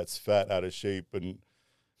 $500,000 car that's fat, out of shape, and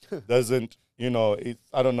doesn't,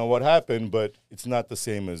 I don't know what happened, but it's not the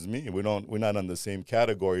same as me. We're not on the same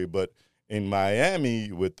category. But in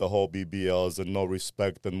Miami, with the whole BBLs and no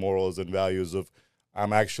respect and morals and values of,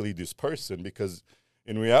 I'm actually this person, because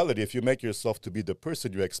in reality, if you make yourself to be the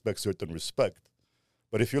person, you expect certain respect.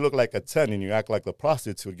 But if you look like a 10 and you act like a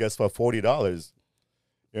prostitute, guess what? $40.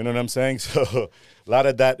 You know what I'm saying? So a lot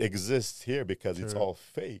of that exists here because it's all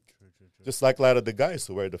fake. True. Just like a lot of the guys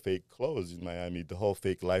who wear the fake clothes in Miami, the whole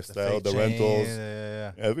fake lifestyle, the rentals,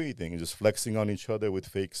 everything. Just flexing on each other with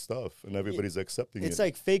fake stuff, and everybody's accepting it. It's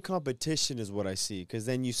like fake competition is what I see, because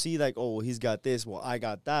then you see like, oh, well, he's got this, well, I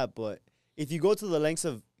got that. But if you go to the lengths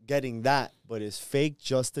of getting that, but it's fake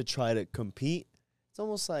just to try to compete, it's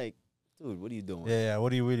almost like, dude, what are you doing? Yeah.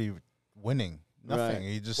 What are you really winning? Nothing.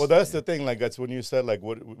 Right. You just. Well, that's the thing. Like, that's when you said, like,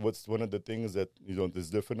 what's one of the things that is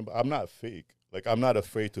different about. I'm not fake. Like, I'm not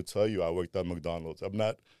afraid to tell you I worked at McDonald's. I'm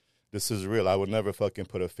not. This is real. I would never fucking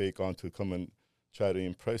put a fake on to come and try to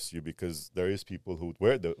impress you, because there is people who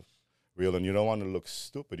wear the real, and you don't want to look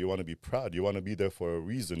stupid. You want to be proud. You want to be there for a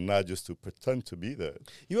reason, not just to pretend to be there.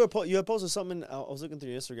 You had posted something. I was looking through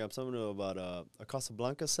your Instagram, something about a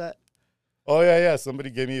Casablanca set. Oh, yeah. Somebody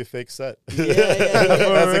gave me a fake set. Yeah.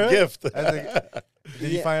 As a gift.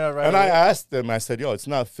 Did you find out right And away? I asked them, I said, it's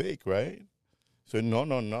not fake, right? He said, no,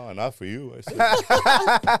 not for you. I said,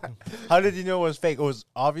 How did you know it was fake? It was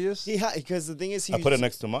obvious? Because the thing is, I put it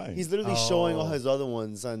next to mine. He's literally showing all his other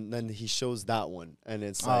ones, and then he shows that one. And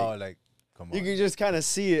it's like, come on. You can just kind of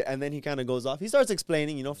see it, and then he kind of goes off. He starts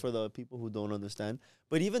explaining, for the people who don't understand.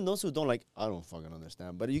 But even those who don't, like, I don't fucking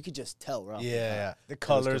understand. But you could just tell, right? Yeah. The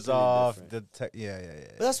colors off. But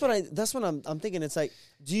that's what I'm thinking. It's like,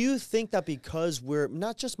 do you think that because we're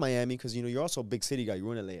not just Miami, because you're also a big city guy,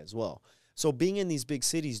 you're in LA as well. So being in these big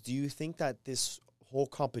cities, do you think that this whole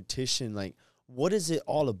competition, like, what is it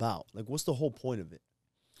all about? Like, what's the whole point of it?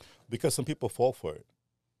 Because some people fall for it.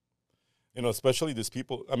 Especially these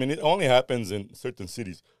people. I mean, it only happens in certain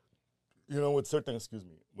cities. With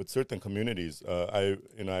certain communities, I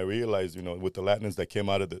realized, with the Latins that came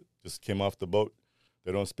off the boat,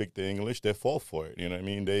 they don't speak the English, they fall for it. You know what I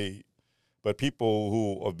mean? But people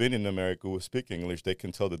who have been in America who speak English, they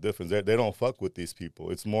can tell the difference. They don't fuck with these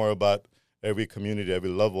people. It's more about every community, every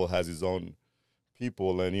level has its own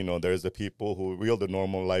people, and there's the people who real the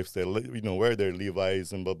normal lifestyle, wear their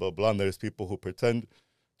Levi's and blah blah blah. And there's people who pretend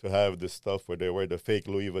to have this stuff where they wear the fake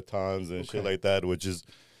Louis Vuittons and shit like that, which is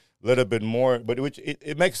a little bit more, but which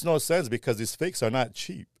it makes no sense because these fakes are not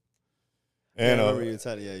cheap. And I remember you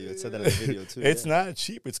said that in the video too. It's not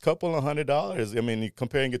cheap. It's a couple of $100. I mean,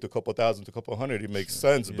 comparing it to a couple thousand to a couple hundred, it makes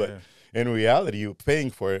sense. But in reality, you're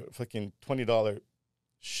paying for a fucking $20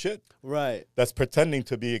 shit. Right. That's pretending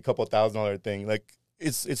to be a couple $1,000 thing. Like,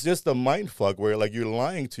 it's just a mind fuck where, like, you're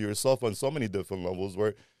lying to yourself on so many different levels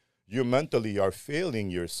where you mentally are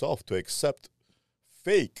failing yourself to accept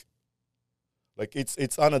fake. Like,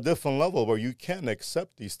 it's on a different level where you can't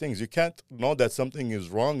accept these things. You can't know that something is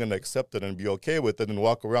wrong and accept it and be okay with it and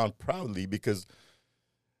walk around proudly because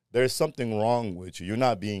there's something wrong with you. You're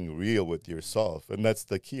not being real with yourself, and that's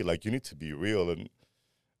the key. Like, you need to be real. And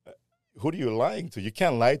who are you lying to? You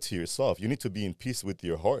can't lie to yourself. You need to be in peace with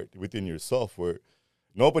your heart, within yourself, where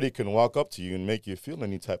nobody can walk up to you and make you feel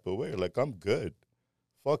any type of way. Like, I'm good.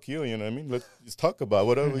 Fuck you, you know what I mean? Let's talk about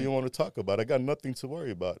whatever you want to talk about. I got nothing to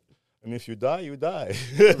worry about. And if you die, you die.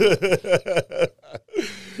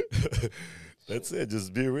 That's it.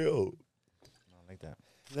 Just be real. I like that.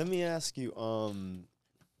 Let me ask you, what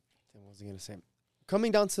was I going to say?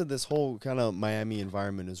 coming down to this whole kind of Miami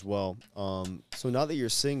environment as well. So now that you're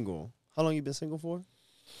single, how long you been single for?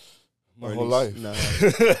 My whole life. No.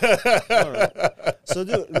 All right. So,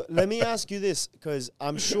 dude, let me ask you this, because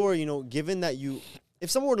I'm sure, given that if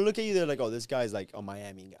someone were to look at you, they're like, oh, this guy's like a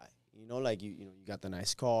Miami guy. Like you got the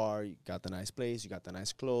nice car, you got the nice place, you got the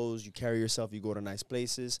nice clothes, you carry yourself, you go to nice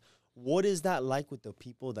places. What is that like with the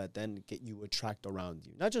people that then get you attract around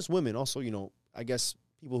you? Not just women, also, I guess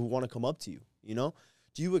people who want to come up to you,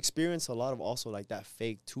 Do you experience a lot of also like that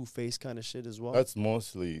fake two-faced kind of shit as well? That's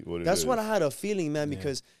mostly what it is. That's what I had a feeling, man,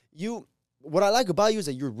 because what I like about you is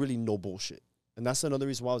that you're really no bullshit. And that's another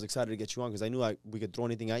reason why I was excited to get you on, because I knew we could throw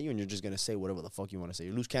anything at you and you're just going to say whatever the fuck you want to say.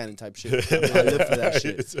 You're loose cannon type shit. I live for that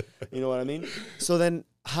shit. You know what I mean? So then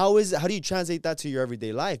how do you translate that to your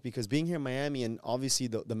everyday life? Because being here in Miami and obviously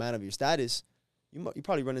the man of your status, you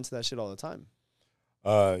probably run into that shit all the time.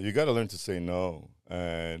 You got to learn to say no.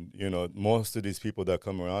 And, most of these people that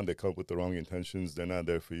come around, they come with the wrong intentions. They're not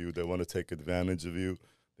there for you. They want to take advantage of you.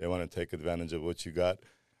 They want to take advantage of what you got.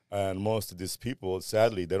 And most of these people,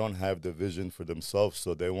 sadly, they don't have the vision for themselves.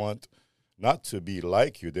 So they want not to be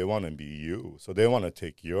like you. They want to be you. So they want to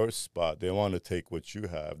take your spot. They want to take what you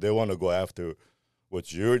have. They want to go after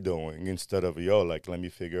what you're doing instead of, let me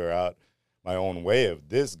figure out my own way of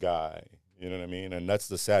this guy. You know what I mean? And that's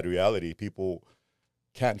the sad reality. People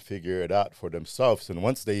can't figure it out for themselves. And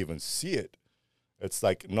once they even see it, it's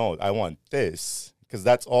like, no, I want this, because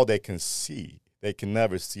that's all they can see. They can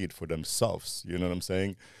never see it for themselves. You know what I'm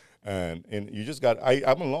saying? And you just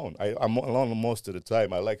I'm alone. I'm alone most of the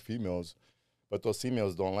time. I like females, but those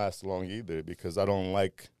females don't last long either, because I don't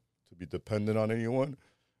like to be dependent on anyone,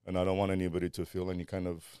 and I don't want anybody to feel any kind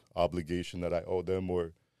of obligation that I owe them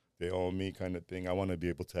or they owe me kind of thing. I want to be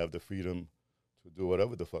able to have the freedom to do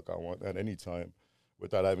whatever the fuck I want at any time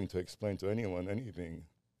without having to explain to anyone anything.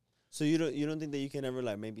 So you don't think that you can ever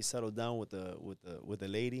like maybe settle down with a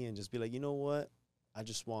lady and just be like, you know what? I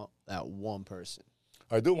just want that one person.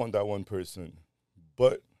 I do want that one person,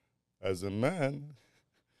 but as a man,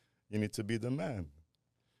 you need to be the man,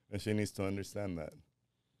 and she needs to understand that.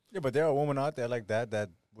 Yeah, but there are women out there like that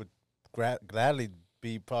would gladly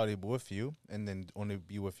be probably with you and then only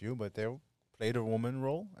be with you, but they'll play the woman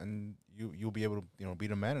role, and you'll be able to be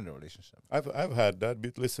the man in the relationship. I've had that.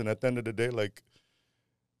 But listen, at the end of the day, like.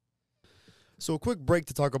 So a quick break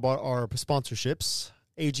to talk about our sponsorships.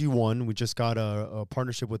 AG1, we just got a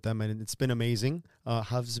partnership with them, and it's been amazing.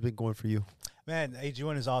 How's it been going for you? Man,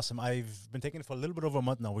 AG1 is awesome. I've been taking it for a little bit over a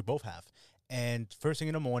month now. We both have. And first thing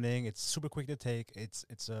in the morning, it's super quick to take. It's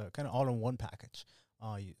a kind of all-in-one package.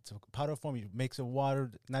 It's a powder form. You mix the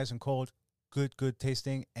water nice and cold, good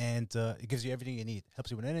tasting, and it gives you everything you need.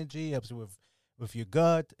 Helps you with energy, helps you with your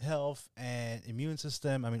gut health and immune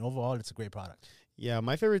system. I mean, overall, it's a great product. Yeah,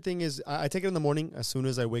 my favorite thing is I take it in the morning as soon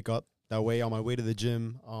as I wake up. That way, on my way to the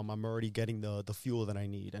gym, I'm already getting the fuel that I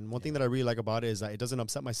need. And one thing that I really like about it is that it doesn't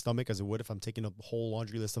upset my stomach as it would if I'm taking a whole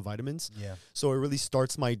laundry list of vitamins. Yeah. So it really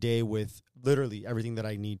starts my day with literally everything that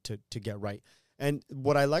I need to get right. And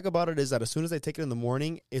what I like about it is that as soon as I take it in the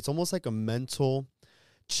morning, it's almost like a mental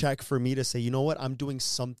check for me to say, you know what, I'm doing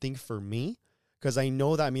something for me. Because I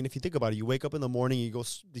know that, if you think about it, you wake up in the morning, you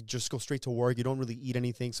just go straight to work. You don't really eat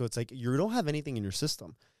anything. So it's like you don't have anything in your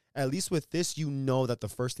system. At least with this, you know that the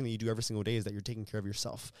first thing that you do every single day is that you're taking care of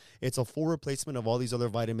yourself. It's a full replacement of all these other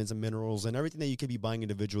vitamins and minerals and everything that you could be buying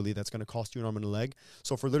individually that's going to cost you an arm and a leg.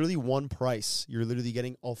 So for literally one price, you're literally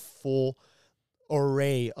getting a full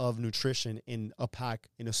array of nutrition in a pack,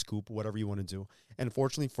 in a scoop, whatever you want to do. And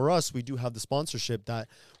fortunately for us, we do have the sponsorship that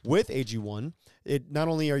with AG1, it not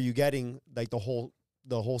only are you getting like the whole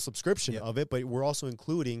subscription of it, but we're also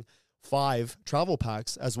including 5 travel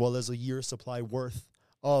packs as well as a year's supply worth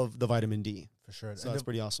of the vitamin D. For sure. So that's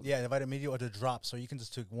pretty awesome. Yeah, the vitamin D or the drops. So you can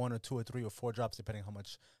just take 1 or 2 or 3 or 4 drops depending how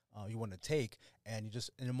much you want to take. And you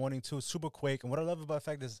just, in the morning too, super quick. And what I love about the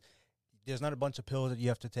fact is there's not a bunch of pills that you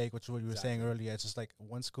have to take, which is what you were saying earlier. It's just like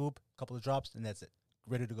 1 scoop, a couple of drops, and that's it.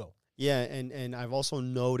 Ready to go. Yeah, and I've also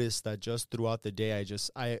noticed that just throughout the day,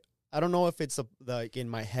 I don't know if it's like in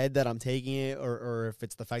my head that I'm taking it or if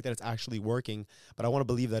it's the fact that it's actually working, but I want to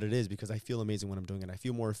believe that it is because I feel amazing when I'm doing it. I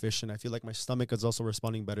feel more efficient. I feel like my stomach is also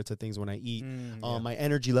responding better to things when I eat. My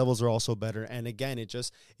energy levels are also better. And again, it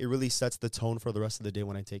really sets the tone for the rest of the day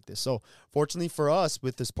when I take this. So fortunately for us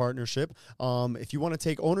with this partnership, if you want to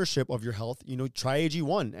take ownership of your health, try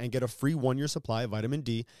AG1 and get a free 1-year supply of vitamin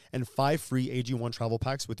D and 5 free AG1 travel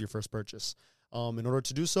packs with your first purchase. In order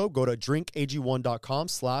to do so, go to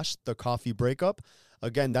drinkag1.com/thecoffeebreakup.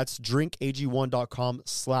 Again, that's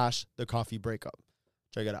drinkag1.com/thecoffeebreakup.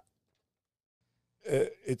 Check it out.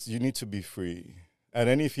 You need to be free. And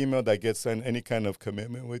any female that gets any kind of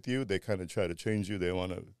commitment with you, they kind of try to change you. They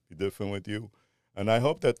want to be different with you. And I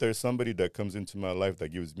hope that there's somebody that comes into my life that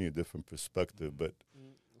gives me a different perspective. But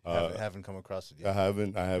haven't come across it yet.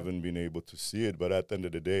 I haven't been able to see it. But at the end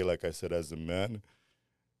of the day, like I said, as a man,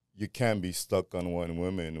 you can't be stuck on one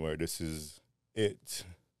woman where this is it.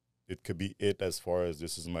 It could be it as far as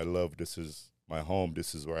this is my love, this is my home,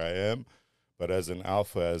 this is where I am. But as an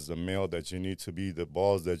alpha, as a male that you need to be, the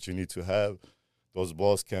balls that you need to have, those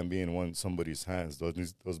balls can't be in somebody's hands.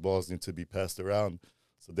 Those balls need to be passed around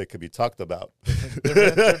so they could be talked about.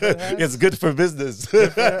 Different hands? It's good for business.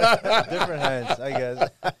 Different hands, I guess.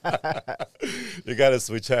 You got to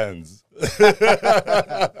switch hands.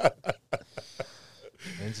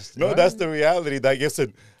 Interesting. No, that's the reality. Like,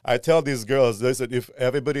 listen, I tell these girls, listen, if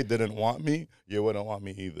everybody didn't want me, you wouldn't want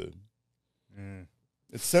me either.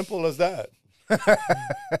 It's simple as that.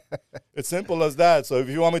 It's simple as that. So if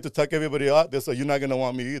you want me to tuck everybody out, so you're not gonna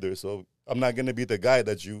want me either. So I'm not gonna be the guy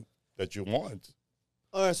that you want.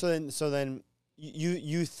 All right. So then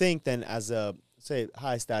you think then as a say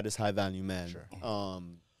high status, high value man, Sure.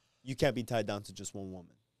 You can't be tied down to just one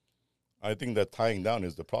woman. I think that tying down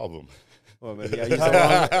is the problem. Well, maybe I used the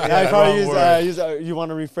wrong. I probably you want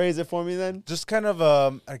to rephrase it for me then? Just kind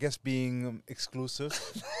of, I guess, being exclusive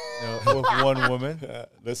with one woman.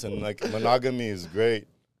 Listen, like monogamy is great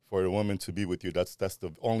for a woman to be with you. That's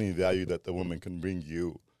the only value that the woman can bring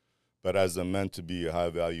you. But as a man, to be a high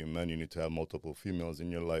value man, you need to have multiple females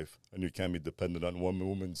in your life, and you can't be dependent on one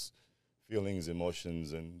woman's feelings,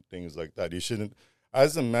 emotions, and things like that. You shouldn't,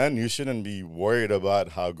 as a man, you shouldn't be worried about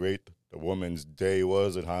how great the woman's day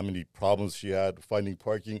was and how many problems she had finding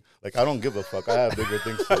parking. Like, I don't give a fuck. I have bigger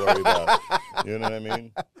things to worry about. You know what I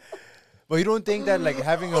mean? But you don't think that, like,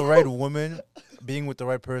 having a right woman, being with the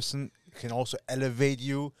right person, can also elevate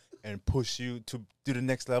you and push you to do the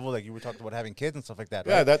next level? Like, you were talking about having kids and stuff like that,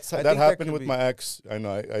 right? Yeah, that think happened with be- my ex. I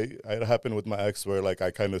know. It happened with my ex where, like,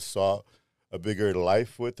 I kind of saw a bigger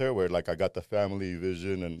life with her where, like, I got the family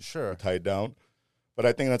vision and Sure. tied down. But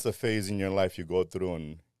I think that's a phase in your life you go through,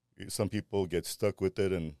 and some people get stuck with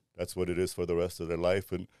it, and that's what it is for the rest of their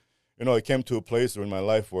life. And, you know, it came to a place in my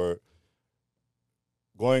life where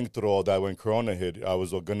going through all that, when Corona hit, I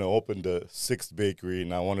was going to open the 6th bakery,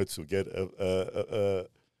 and I wanted to get a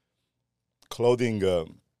clothing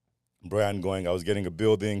brand going. I was getting a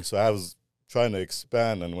building, so I was trying to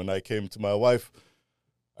expand. And when I came to my wife,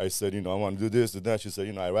 I said, you know, I want to do this and that. She said,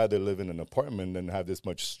 you know, I'd rather live in an apartment than have this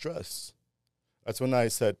much stress. That's when I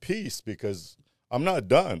said peace, because I'm not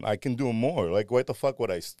done. I can do more. Like, why the fuck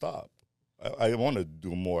would I stop? I want to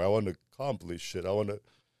do more. I want to accomplish shit. I want to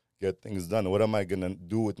get things done. What am I going to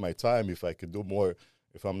do with my time if I could do more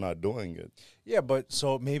if I'm not doing it? Yeah, but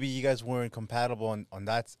so maybe you guys weren't compatible on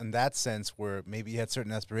that in that sense, where maybe you had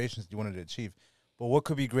certain aspirations you wanted to achieve. But what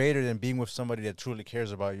could be greater than being with somebody that truly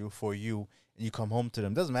cares about you, for you, and you come home to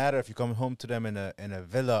them? Doesn't matter if you come home to them in a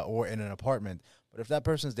villa or in an apartment. But if that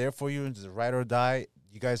person's there for you and it's ride or die,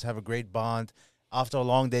 you guys have a great bond. After a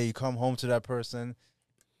long day, you come home to that person.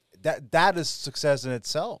 That is success in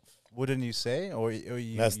itself, wouldn't you say? Or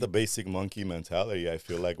That's the basic monkey mentality, I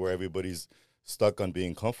feel like, where everybody's stuck on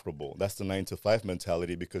being comfortable. That's the 9-to-5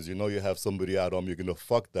 mentality, because you know you have somebody at home, you're going to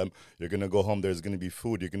fuck them, you're going to go home, there's going to be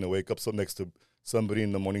food, you're going to wake up next to somebody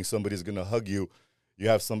in the morning, somebody's going to hug you. You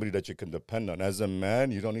have somebody that you can depend on. As a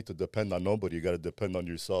man, you don't need to depend on nobody. You got to depend on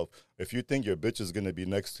yourself. If you think your bitch is going to be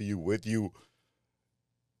next to you, with you,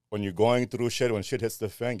 when you're going through shit, when shit hits the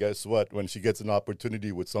fan, guess what? When she gets an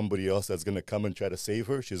opportunity with somebody else that's going to come and try to save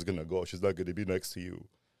her, she's going to go. She's not going to be next to you.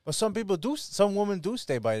 But some people do. Some women do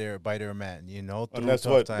stay by their man, you know. And through that's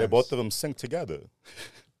tough what times. they both of them sink together.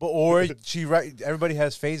 But or everybody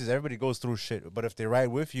has phases. Everybody goes through shit. But if they ride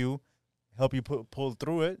with you, help you pull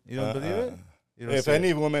through it, you don't believe it? You don't If see any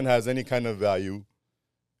it. woman has any kind of value,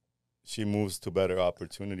 she moves to better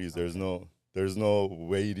opportunities. There's no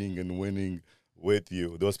waiting and winning with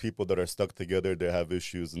you. Those people that are stuck together, they have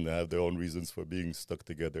issues and they have their own reasons for being stuck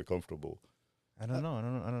together, comfortable. I don't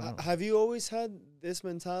know. Have you always had this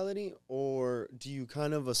mentality, or do you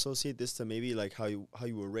kind of associate this to maybe like how you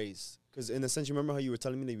were raised? Because in a sense, you remember how you were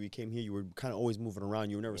telling me that you came here, you were kind of always moving around.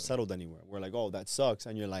 You were never settled anywhere. We're like, oh, that sucks.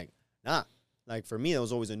 And you're like, nah. Like, for me, that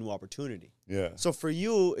was always a new opportunity. Yeah. So for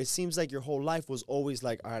you, it seems like your whole life was always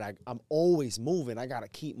like, all right, I'm always moving. I got to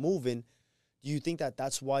keep moving. Do you think that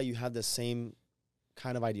that's why you have the same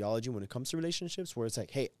kind of ideology when it comes to relationships, where it's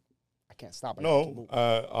like, hey, I can't stop. I gotta keep No,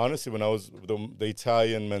 moving? honestly, when I was the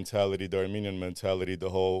Italian mentality, the Armenian mentality, the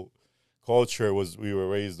whole culture we were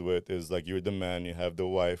raised with is like, you're the man, you have the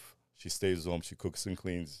wife, she stays home, she cooks and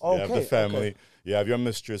cleans. You have the family, you have your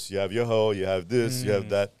mistress, you have your hoe, you have this, you have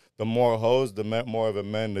that. the more hoes, more of a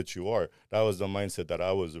man that you are. That was the mindset that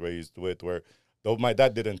I was raised with, where though my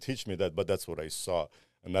dad didn't teach me that, but that's what I saw.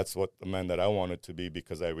 And that's what the man that I wanted to be,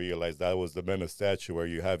 because I realized that was the man of stature, where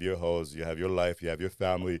you have your hoes, you have your life, you have your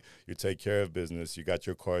family, you take care of business, you got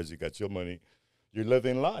your cars, you got your money, you're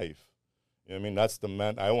living life. You know what I mean? That's the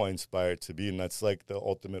man I want inspired to be, and that's like the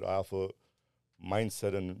ultimate alpha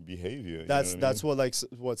mindset and behavior. That's what like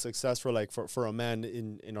what's success for, like for a man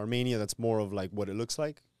in Armenia. That's more of like what it looks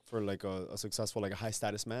like for like a successful, like a high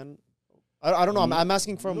status man. I don't know. I'm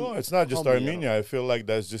asking from. No, it's not just Armenia. I feel like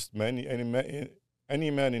that's just any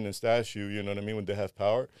man in a statue. You know what I mean? When they have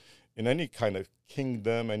power, in any kind of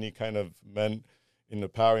kingdom, any kind of men in the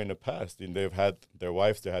power in the past, and they've had their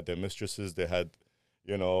wives, they had their mistresses, they had,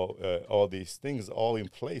 all these things all in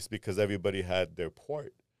place because everybody had their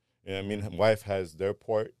part. You know what I mean? Wife has their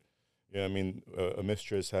part. You know what I mean? A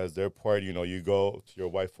mistress has their part. You know, you go to your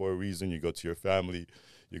wife for a reason. You go to your family.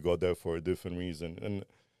 You go there for a different reason.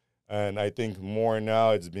 And I think more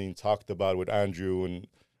now it's being talked about with Andrew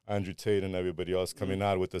Tate and everybody else coming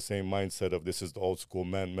out with the same mindset of this is the old school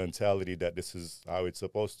man mentality, that this is how it's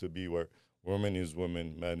supposed to be, where woman is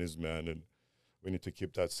woman, man is man. And we need to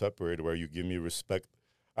keep that separated, where you give me respect.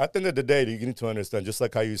 At the end of the day, you need to understand, just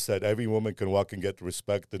like how you said, every woman can walk and get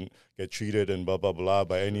respect and get treated and blah, blah, blah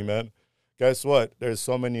by any man. Guess what? There's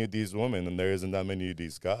so many of these women, and there isn't that many of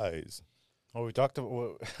these guys. Oh, we talked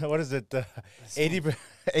about, what is it?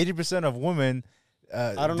 80% of women.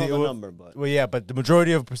 I don't know the number, but. Well, yeah, but the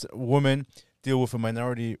majority of women deal with a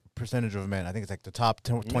minority percentage of men. I think it's like the top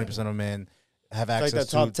 20% of men have access like the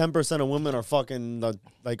top 10% of women are fucking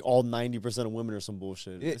like all 90% of women or some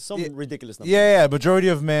bullshit. It's some ridiculous number. Yeah. Majority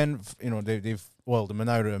of men, the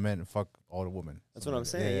minority of men fuck all the women. That's what I'm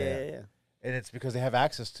saying. Yeah. And it's because they have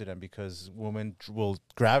access to them, because women will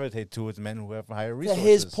gravitate towards men who have higher resources.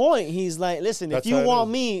 His point, he's like, listen, that's if you want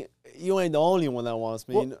me, you ain't the only one that wants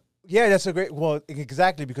me. Well, yeah, that's a great. Well,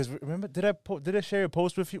 exactly, because remember, did I share a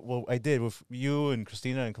post with you? Well, I did with you and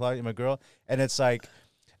Christina and Claudia, my girl, and it's like.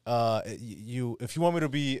 If you want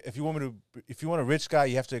a rich guy,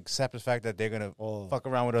 you have to accept the fact that they're gonna fuck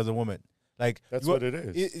around with other women. Like that's what it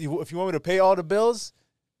is. If you want me to pay all the bills,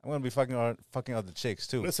 I'm gonna be fucking other chicks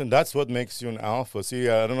too. Listen, that's what makes you an alpha. See,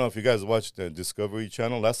 I don't know if you guys watch the Discovery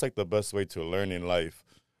Channel. That's like the best way to learn in life.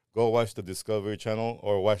 Go watch the Discovery Channel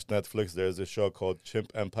or watch Netflix. There's a show called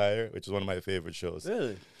Chimp Empire, which is one of my favorite shows.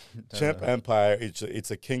 Really? Chimp Empire. It's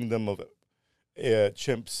a kingdom of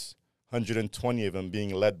chimps. 120 of them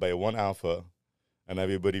being led by one alpha, and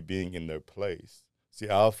everybody being in their place. See,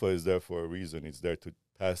 alpha is there for a reason. It's there to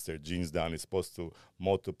pass their genes down. It's supposed to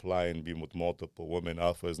multiply and be with multiple women.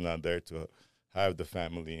 Alpha is not there to have the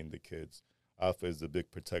family and the kids. Alpha is the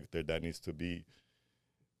big protector that needs to be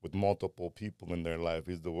with multiple people in their life.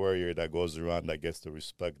 He's the warrior that goes around, that gets the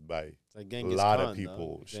respect by like a lot of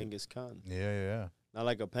people. Genghis Khan. Yeah. Not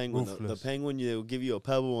like a penguin. The penguin, you give you a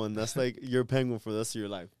pebble, and that's like your penguin for the rest of your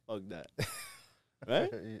life. Fuck that. Right?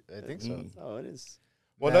 I think so. Oh, it is.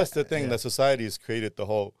 Well, that's the thing. That society has created the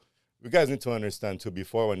whole. You guys need to understand, too,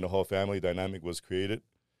 before when the whole family dynamic was created,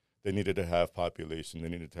 they needed to have population. They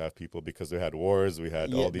needed to have people because they had wars. We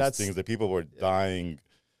had all these things that people were dying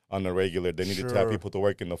on the regular. They needed to have people to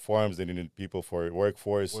work in the farms. They needed people for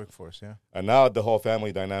workforce. Yeah. And now the whole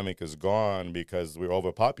family dynamic is gone because we're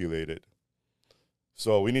overpopulated.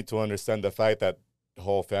 So we need to understand the fact that the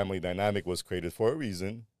whole family dynamic was created for a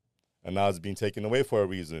reason, and now it's being taken away for a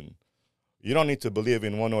reason. You don't need to believe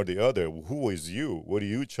in one or the other. Who is you? What are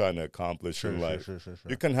you trying to accomplish in life? Sure.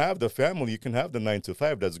 You can have the family, you can have the 9 to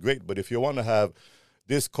 5. That's great. But if you want to have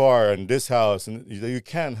this car and this house, and you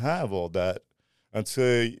can't have all that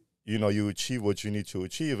until you achieve what you need to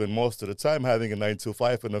achieve. And most of the time, having a 9 to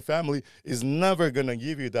 5 in a family is never going to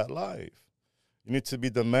give you that life. You need to be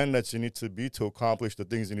the man that you need to be to accomplish the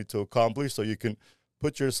things you need to accomplish, so you can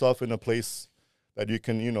put yourself in a place that you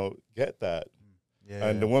can, get that. Yeah.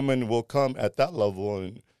 And the woman will come at that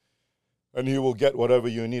level, and you will get whatever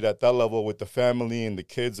you need at that level with the family and the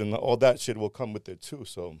kids, and all that shit will come with it too.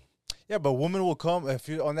 So, yeah, but women will come if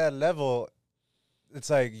you're on that level. It's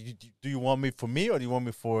like, do you want me for me, or do you want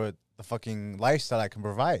me for the fucking lifestyle I can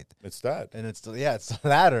provide? It's that. And it's the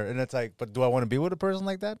latter. And it's like, but do I want to be with a person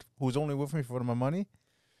like that who's only with me for my money?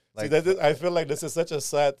 Like, see, I feel like this is such a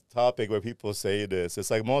sad topic where people say this.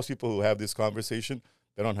 It's like most people who have this conversation,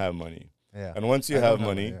 they don't have money. Yeah. And once you have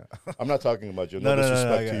money, I'm not talking about you. No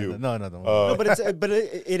disrespect to you. No, but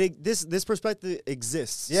this perspective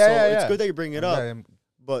exists. Yeah, it's good that you bring it up.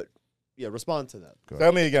 But yeah, respond to that.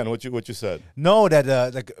 Tell me again what you said. No, that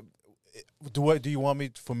do you want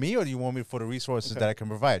me for me, or do you want me for the resources that I can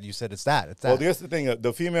provide? You said it's that. Well, here's the thing: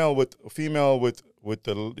 the female with with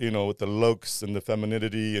the with the looks and the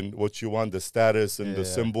femininity and what you want, the status and the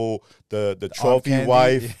symbol, the trophy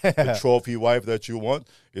wife, the trophy wife that you want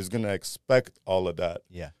is gonna expect all of that.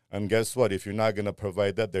 Yeah. And guess what? If you're not gonna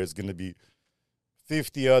provide that, there's gonna be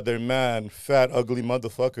 50 other fat, ugly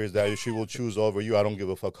motherfuckers that she will choose over you. I don't give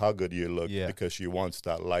a fuck how good you look because she wants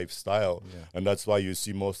that lifestyle. Yeah. And that's why you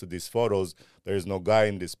see most of these photos, there's no guy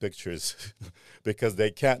in these pictures because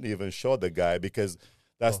they can't even show the guy because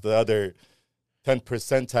that's the other 10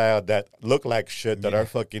 percentile that look like shit that are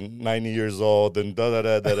fucking 90 years old and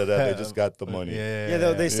they just got the money.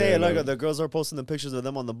 They say like the girls are posting the pictures of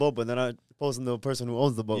them on the boat, but they're not posting the person who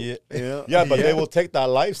owns the boat. Yeah, but they will take that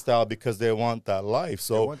lifestyle because they want that life.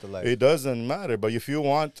 So it doesn't matter. But if you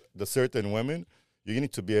want the certain women, you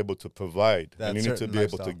need to be able to provide and you need to be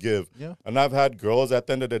able to give. Yeah. And I've had girls at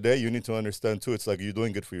the end of the day, you need to understand too, it's like you're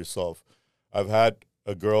doing it for yourself. I've had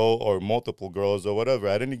a girl or multiple girls or whatever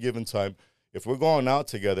at any given time. If we're going out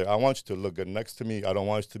together, I want you to look good next to me. I don't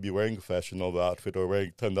want you to be wearing a Fashion Nova outfit or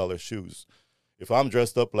wearing $10 shoes. If I'm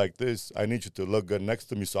dressed up like this, I need you to look good next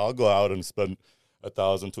to me. So I'll go out and spend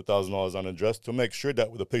 $1,000, $2,000 on a dress to make sure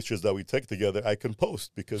that with the pictures that we take together, I can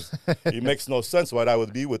post because it makes no sense why I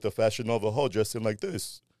would be with a Fashion Nova hoe dressing like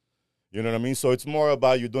this. You know what I mean? So it's more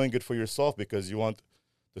about you doing it for yourself because you want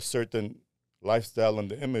the certain lifestyle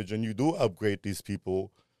and the image, and you do upgrade these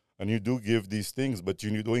people. And you do give these things, but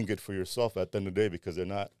you're doing it for yourself at the end of the day because they're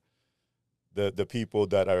not the people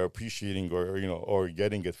that are appreciating or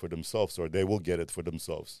getting it for themselves, or they will get it for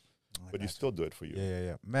themselves. But you still do it for you.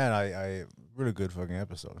 Yeah. Man, I really good fucking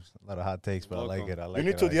episode. A lot of hot takes, but I like it.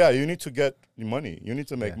 You need to get money. You need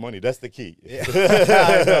to make money. That's the key. Yeah.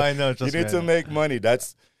 I know. You need to make money.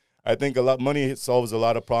 I think money solves a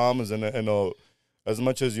lot of problems, and as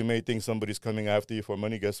much as you may think somebody's coming after you for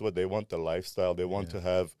money, guess what? They want the lifestyle. They want to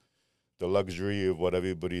have the luxury of what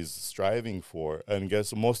everybody's striving for. And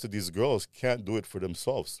guess most of these girls can't do it for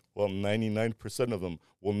themselves. Well, 99% of them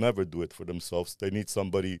will never do it for themselves. They need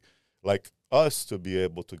somebody like us to be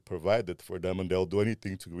able to provide it for them, and they'll do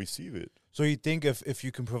anything to receive it. So you think if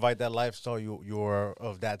you can provide that lifestyle, you're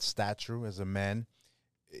of that stature as a man,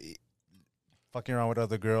 fucking around with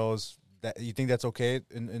other girls, that you think that's okay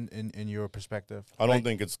in your perspective? I don't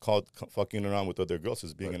think it's called fucking around with other girls.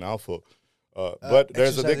 It's being an alpha. But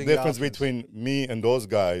there's a big difference between me and those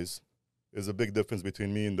guys. There's a big difference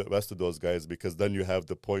between me and the rest of those guys because then you have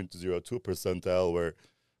the 0.02 percentile where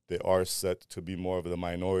they are set to be more of the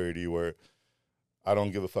minority where I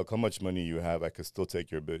don't give a fuck how much money you have. I can still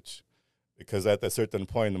take your bitch. Because at a certain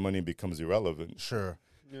point, the money becomes irrelevant. Sure.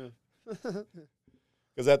 Yeah.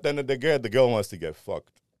 Because at the end of the day, the girl wants to get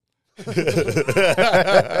fucked.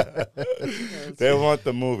 They want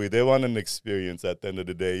the movie. They want an experience at the end of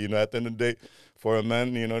the day. At the end of the day, for a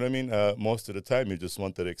man, you know what I mean? Most of the time, you just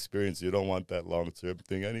want that experience. You don't want that long-term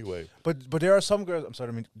thing anyway. But there are some girls, I'm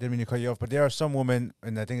sorry, didn't mean to cut you off, but there are some women,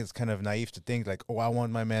 and I think it's kind of naive to think like, oh, I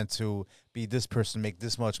want my man to be this person, make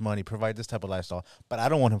this much money, provide this type of lifestyle, but I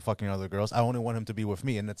don't want him fucking other girls. I only want him to be with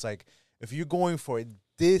me. And it's like, if you're going for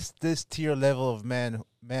this tier level of man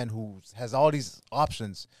who has all these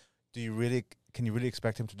options, can you really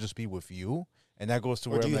expect him to just be with you? And that goes to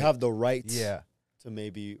or where do you have the right to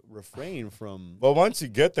maybe refrain from? Well, once you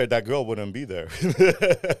get there, that girl wouldn't be there.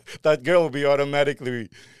 That girl would be automatically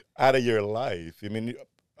out of your life. I mean,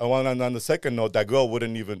 on the second note, that girl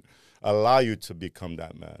wouldn't even allow you to become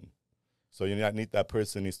that man. So that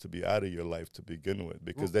person needs to be out of your life to begin with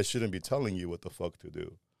because they shouldn't be telling you what the fuck to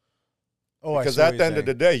do. Oh, because at the end of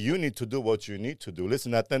the day, you need to do what you need to do.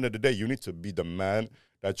 Listen, at the end of the day, you need to be the man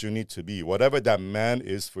that you need to be. Whatever that man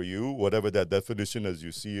is for you, whatever that definition as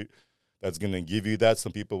you see it, that's going to give you that.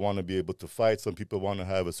 Some people want to be able to fight. Some people want to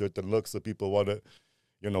have a certain look. Some people want to,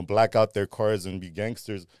 black out their cars and be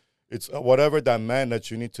gangsters. It's whatever that man that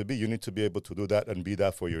you need to be. You need to be able to do that and be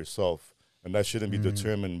that for yourself. And that shouldn't be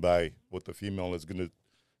determined by what the female is going to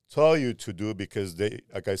tell you to do because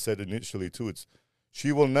like I said initially too,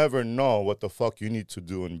 she will never know what the fuck you need to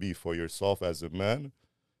do and be for yourself as a man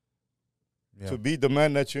to be the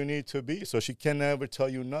man that you need to be. So she can never tell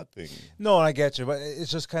you nothing. No, I get you, but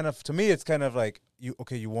it's just kind of, to me, it's kind of like you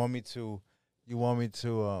want me to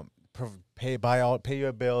pay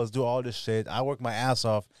your bills, do all this shit. I work my ass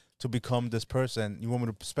off to become this person. You want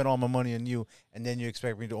me to spend all my money on you, and then you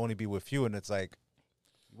expect me to only be with you, and it's like,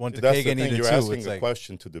 you want the cake and eat it too. You're asking a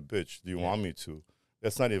question to the bitch. Do you want me to?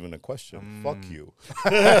 That's not even a question. Fuck you.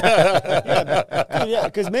 Yeah,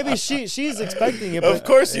 because maybe she's expecting it. Of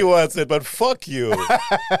course he wants it, but fuck you.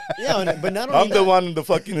 Yeah, but not only I'm the one the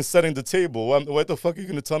fucking setting the table. What the fuck are you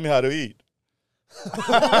going to tell me how to eat?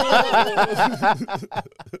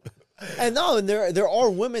 And no, and there are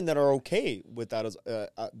women that are okay with that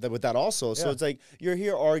with that also. So it's like you're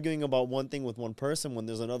here arguing about one thing with one person when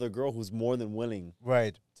there's another girl who's more than willing,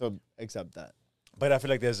 right, to accept that. But I feel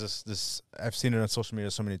like there's this I've seen it on social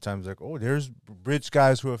media so many times, like, oh, there's rich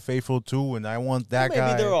guys who are faithful too, and I want that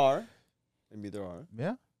guy. Maybe there are.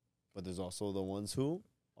 Yeah. But there's also the ones who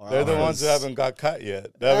are. They're the ones who haven't got caught yet.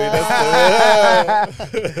 I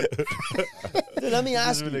mean, Dude, let me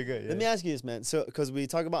ask you. Really good, Let me ask you this, man. So, because we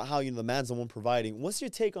talk about how the man's the one providing. What's your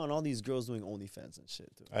take on all these girls doing OnlyFans and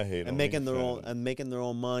shit? Dude? I hate and making their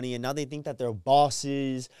own money, and now they think that they're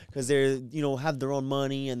bosses because they're have their own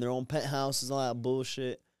money and their own penthouses and all that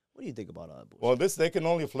bullshit. What do you think about all that bullshit? Well, they can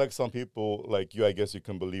only flex on people like you. I guess you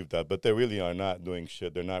can believe that, but they really are not doing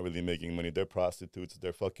shit. They're not really making money. They're prostitutes.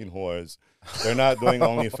 They're fucking whores. They're not doing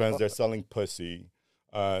OnlyFans. They're selling pussy.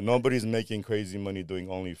 Nobody's making crazy money doing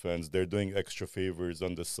OnlyFans. They're doing extra favors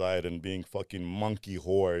on the side and being fucking monkey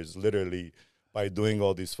whores, literally, by doing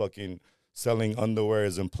all these fucking selling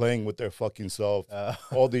underwears and playing with their fucking self.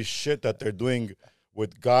 All this shit that they're doing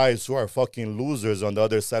with guys who are fucking losers on the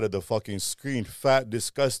other side of the fucking screen, fat,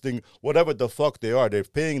 disgusting, whatever the fuck they are. They're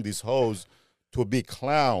paying these hoes to be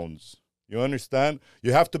clowns. You understand?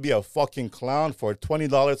 You have to be a fucking clown for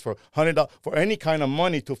 $20, for $100, for any kind of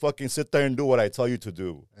money to fucking sit there and do what I tell you to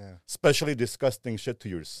do. Yeah. Especially disgusting shit to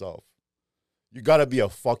yourself. You gotta be a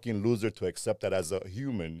fucking loser to accept that as a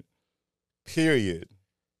human. Period.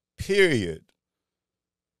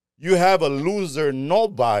 You have a loser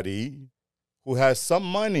nobody who has some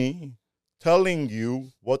money telling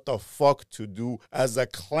you what the fuck to do as a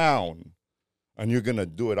clown. And you're going to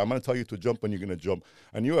do it. I'm going to tell you to jump and you're going to jump.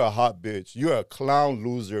 And you're a hot bitch. You're a clown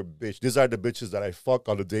loser bitch. These are the bitches that I fuck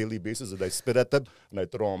on a daily basis and I spit at them and I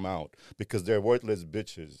throw them out because they're worthless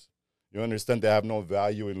bitches. You understand? They have no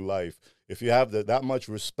value in life. If you have that much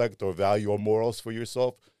respect or value or morals for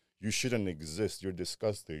yourself, you shouldn't exist. You're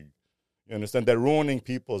disgusting. You understand? They're ruining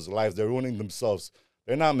people's lives. They're ruining themselves.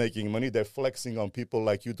 They're not making money. They're flexing on people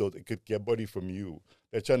like you, though they could get money from you.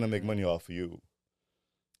 They're trying to make money off of you.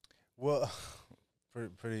 Well,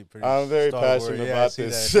 pretty. I'm very passionate about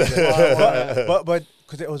this. but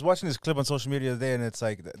because I was watching this clip on social media today, and it's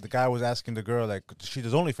like the guy was asking the girl, like, she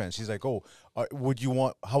does OnlyFans. She's like, oh, how would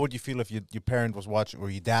you feel if your parent was watching or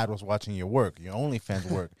your dad was watching your work, your OnlyFans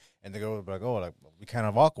work? And the girl would be like, oh, like, be kind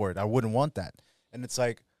of awkward. I wouldn't want that. And it's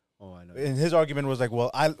like, oh, I know. And his argument was like,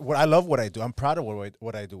 well, I love what I do. I'm proud of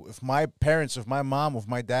what I do. If my parents, if my mom, if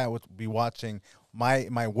my dad would be watching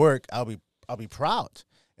my work, I'll be proud.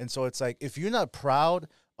 And so it's like, if you're not proud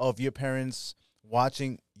of your parents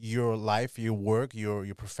watching your life, your work,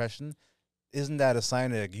 your profession, isn't that a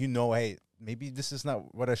sign that hey, maybe this is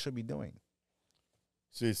not what I should be doing?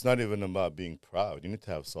 See, it's not even about being proud. You need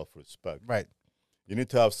to have self-respect. Right. You need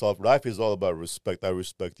to have life is all about respect. I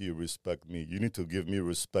respect you, respect me. You need to give me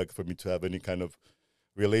respect for me to have any kind of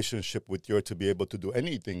relationship with you or to be able to do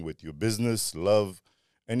anything with you. Business, love,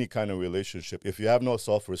 any kind of relationship. If you have no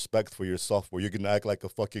self-respect for yourself, where you're going to act like a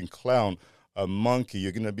fucking clown, a monkey,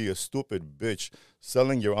 you're going to be a stupid bitch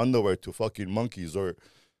selling your underwear to fucking monkeys or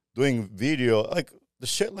doing video, like the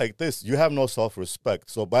shit like this, you have no self-respect.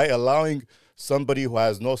 So by allowing somebody who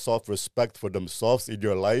has no self-respect for themselves in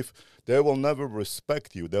your life, they will never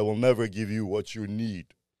respect you. They will never give you what you need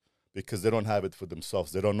because they don't have it for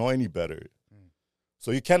themselves. They don't know any better. So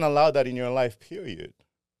you can't allow that in your life, period.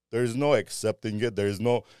 There's no accepting it. There's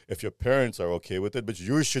no, if your parents are okay with it, but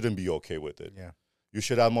you shouldn't be okay with it. Yeah. You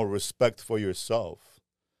should have more respect for yourself.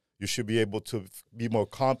 You should be able to be more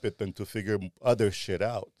competent to figure other shit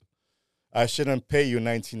out. I shouldn't pay you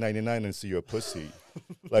 $19.99 and see your pussy.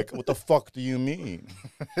 Like, what the fuck do you mean?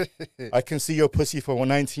 I can see your pussy for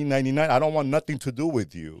 $19.99. I don't want nothing to do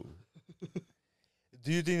with you.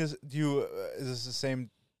 Do you think is this the same?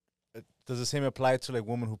 Does the same apply to like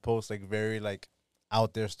women who post like very like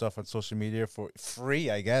out there stuff on social media for free?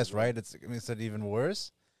 I guess, right? Is that even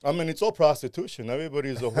worse? I mean, it's all prostitution.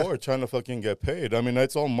 Everybody's a whore trying to fucking get paid. I mean,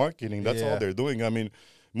 it's all marketing. That's all they're doing. I mean,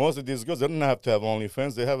 most of these girls, they don't have to have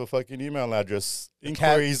OnlyFans. They have a fucking email address.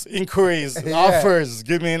 Inquiries, offers.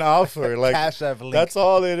 Give me an offer. Like, Cash App link. That's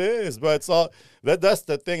all it is. But it's all that's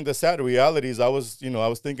the thing. The sad reality is I was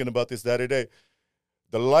thinking about this the other day.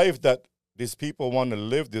 The life that these people want to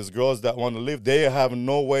live, these girls that want to live, they have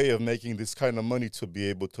no way of making this kind of money to be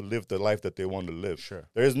able to live the life that they want to live. Sure.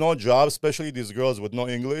 There is no job, especially these girls with no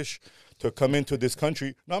English, to come into this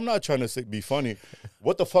country. No, I'm not trying to be funny.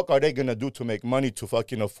 What the fuck are they going to do to make money to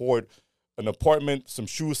fucking afford an apartment, some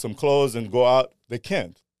shoes, some clothes, and go out? They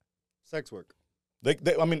can't. Sex work.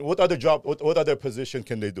 I mean, what other job, what other position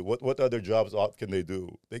can they do? What other jobs can they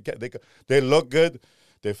do? They look good.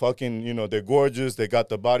 They fucking, you know, they're gorgeous. They got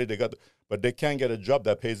the body. But they can't get a job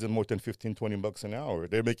that pays them more than $15-20 an hour.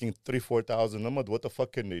 They're making $3,000-4,000 a month. What the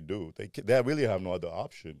fuck can they do? They really have no other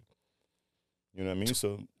option. You know what I mean?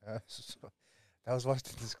 So I was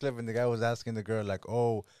watching this clip and the guy was asking the girl like,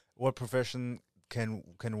 "Oh, what profession can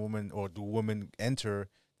women or do women enter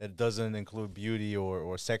that doesn't include beauty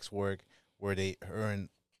or sex work where they earn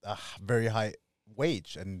a very high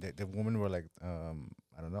wage?" And the women were like,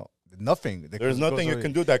 "I don't know, nothing." There's nothing you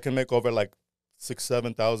can do that can make over like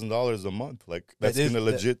 $6,000-7,000 a month. Like that's gonna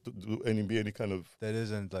legit do be any kind of that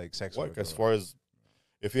isn't like sex work. work As far as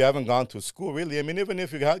if you haven't gone to school, really. I mean, even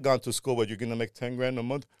if you had gone to school, but you're gonna make $10,000 a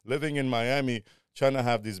month living in Miami, trying to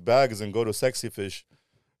have these bags and go to Sexy Fish,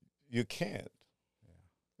 you can't.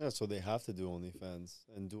 Yeah, so they have to do OnlyFans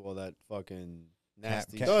and do all that fucking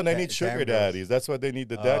nasty. No, they need sugar daddies. That's why they need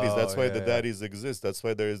the daddies. That's why the yeah. daddies exist. That's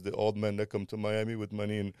why there is the old men that come to Miami with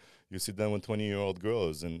money, and you sit down with 20-year-old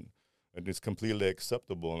girls, and it's completely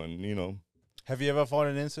acceptable. And you know, have you ever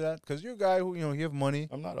fallen into that? Because you're a guy who you have money.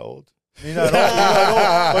 I'm not old. You're not old.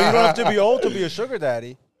 But you don't have to be old to be a sugar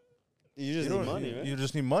daddy. You just need money, right? You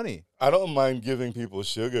just need money. I don't mind giving people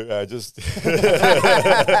sugar. I just,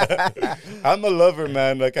 I'm a lover,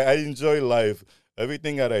 man. Like I enjoy life.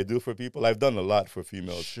 Everything that I do for people, I've done a lot for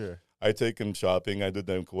females. Sure. I take them shopping. I do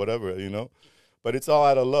them whatever, you know. But it's all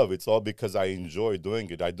out of love. It's all because I enjoy doing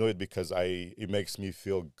it. I do it because it makes me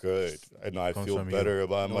feel good. And I feel better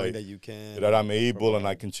about that I'm able and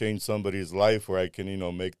I can change somebody's life, or I can, you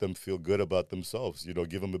know, make them feel good about themselves, you know,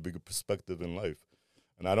 give them a bigger perspective in life.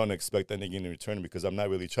 And I don't expect anything in return because I'm not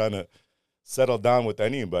really trying to settle down with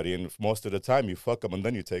anybody. And most of the time you fuck them and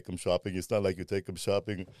then you take them shopping. It's not like you take them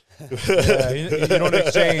shopping. You don't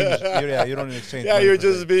exchange. You don't exchange. Yeah, you're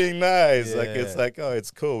just being nice. Yeah. Like it's like, oh,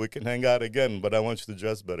 it's cool. We can hang out again, but I want you to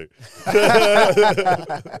dress better.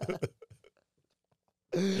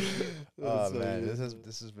 Oh man, this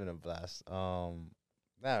has been a blast. I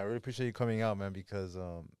really appreciate you coming out, man, because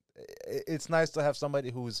it's nice to have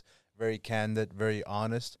somebody who's very candid, very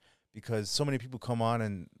honest, because so many people come on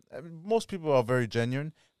and most people are very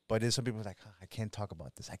genuine, but there's some people like, I can't talk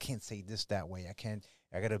about this. I can't say this that way. I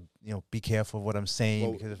gotta, be careful of what I'm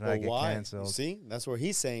saying because if not I get canceled. You see, that's what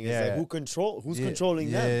he's saying. It's like who's controlling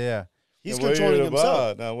them? Yeah. He's controlling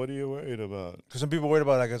himself. Now, what are you worried about? Because some people are worried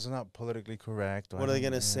about like it's not politically correct. What are they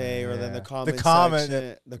gonna say? Or then the comments.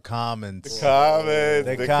 The comments.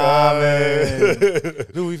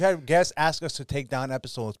 Dude, we've had guests ask us to take down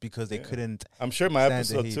episodes because they couldn't. I'm sure my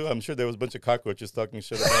episode too. I'm sure there was a bunch of cockroaches talking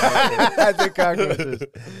shit about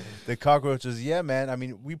the cockroaches. Yeah, man. I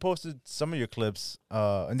mean, we posted some of your clips,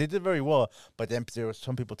 and they did very well. But then there were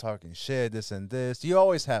some people talking shit, this and this. You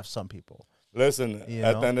always have some people. Listen,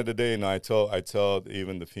 at the end of the day, I tell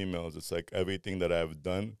even the females, it's like everything that I've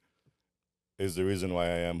done is the reason why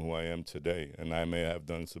I am who I am today. And I may have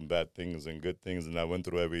done some bad things and good things, and I went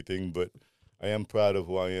through everything, but I am proud of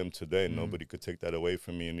who I am today. And nobody could take that away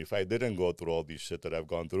from me. And if I didn't go through all these shit that I've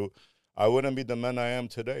gone through, I wouldn't be the man I am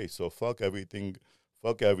today. So fuck everything,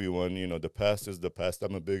 fuck everyone. The past is the past.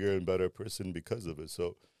 I'm a bigger and better person because of it.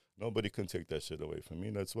 So nobody can take that shit away from me.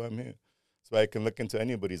 That's why I'm here. So I can look into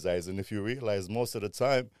anybody's eyes. And if you realize most of the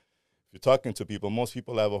time, if you're talking to people, most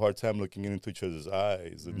people have a hard time looking into each other's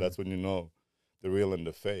eyes. And that's when you know the real and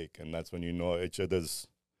the fake. And that's when you know each other's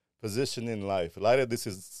position in life. A lot of this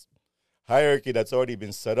is hierarchy that's already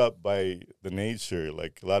been set up by the nature.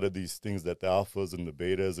 Like a lot of these things that the alphas and the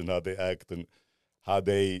betas and how they act and how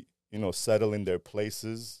they, settle in their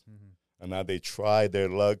places and how they try their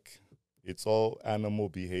luck. It's all animal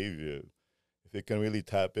behavior. If you can really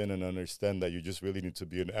tap in and understand that you just really need to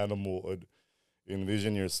be an animal or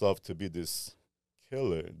envision yourself to be this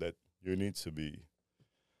killer that you need to be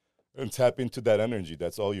and tap into that energy,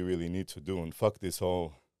 that's all you really need to do. And fuck this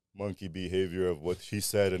whole monkey behavior of what he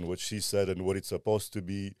said and what she said and what it's supposed to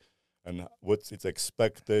be and what's it's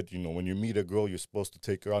expected. When you meet a girl, you're supposed to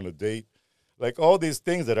take her on a date. Like all these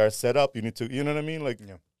things that are set up, you need to, you know what I mean? Like,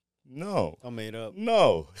 no. I'm made up.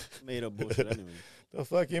 No. Made up bullshit anyway. The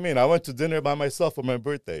fuck you mean? I went to dinner by myself for my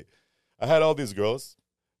birthday. I had all these girls,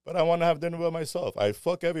 but I want to have dinner by myself. I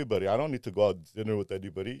fuck everybody. I don't need to go out to dinner with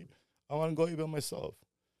anybody. I want to go eat by myself.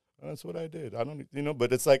 And that's what I did. I don't,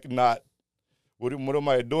 but it's like not, what am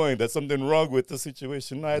I doing? There's something wrong with the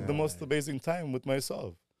situation. I had the most amazing time with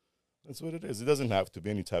myself. That's what it is. It doesn't have to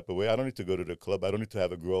be any type of way. I don't need to go to the club. I don't need to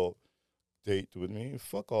have a girl date with me.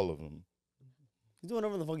 Fuck all of them. He's doing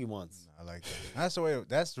whatever the fuck he wants. I like that. That's the way.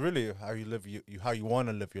 That's really how you live. How you want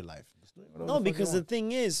to live your life. No, because the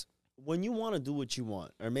thing is, when you want to do what you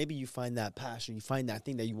want, or maybe you find that passion, you find that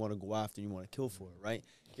thing that you want to go after, you want to kill for it, right?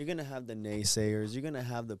 you're gonna have the naysayers. You're gonna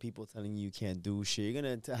have the people telling you can't do shit. You're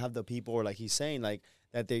gonna have the people, or like he's saying, like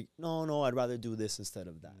that they no, I'd rather do this instead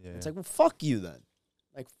of that. Yeah. It's like, well, fuck you then.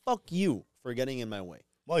 Like, fuck you for getting in my way.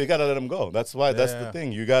 Well, you gotta let them go. That's why. That's the Yeah.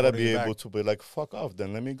 thing. You gotta Holding be you able back. to be like, fuck off.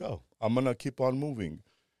 Then let me go. I'm gonna keep on moving.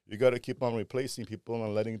 You gotta keep on replacing people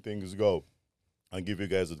and letting things go. I'll give you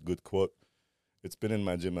guys a good quote. It's been in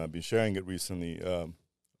my gym. I've been sharing it recently.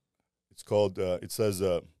 It's called. It says,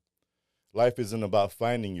 "Life isn't about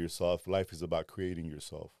finding yourself. Life is about creating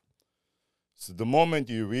yourself." So the moment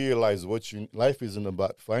you realize life isn't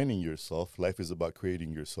about finding yourself. Life is about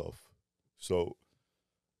creating yourself. So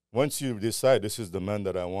once you decide this is the man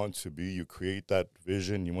that I want to be, you create that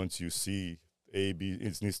vision. Once you see A, B,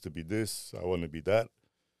 it needs to be this, I want to be that.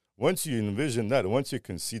 Once you envision that, once you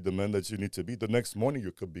can see the man that you need to be, the next morning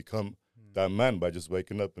you could become that man by just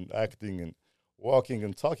waking up and acting and walking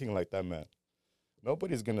and talking like that man.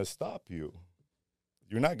 Nobody's going to stop you.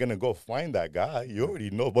 You're not going to go find that guy. You already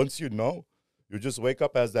know. Once you know, you just wake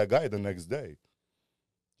up as that guy the next day.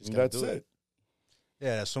 And that's it.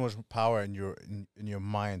 Yeah, there's so much power in your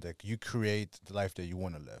mind. Like, you create the life that you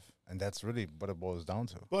want to live, and that's really what it boils down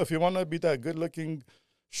to. Well, if you want to be that good-looking,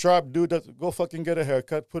 sharp dude, go fucking get a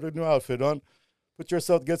haircut, put a new outfit on, put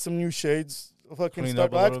yourself, get some new shades, fucking Clean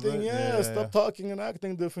start up a little acting. bit, Yeah, yeah. stop talking and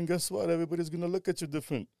acting different. Guess what? Everybody's gonna look at you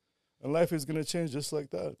different, and life is gonna change just like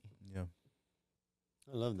that. Yeah,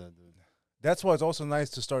 I love that, dude. that's why it's also nice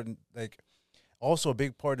to start. Like, also a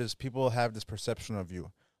big part is people have this perception of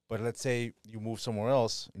you. But let's say you move somewhere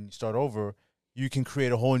else and you start over, you can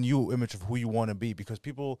create a whole new image of who you want to be, because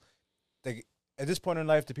people, like, at this point in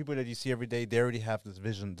life, the people that you see every day, they already have this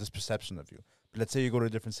vision, this perception of you. But let's say you go to a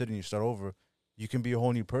different city and you start over, you can be a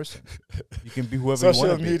whole new person. You can be whoever you Social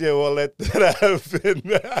want to be. media will let that happen.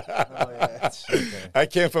 Okay. I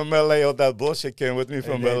came from LA. All that bullshit came with me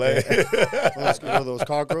from LA. those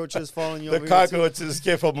cockroaches following you The over here, too? cockroaches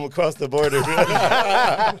came from across the border.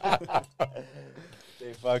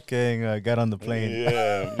 They fucking got on the plane.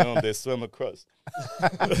 Yeah, no, they swim across.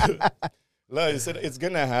 No, it's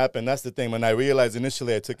gonna happen. That's the thing. When I realized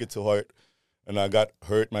initially, I took it to heart, and I got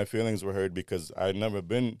hurt. My feelings were hurt because I'd never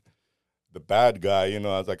been the bad guy. You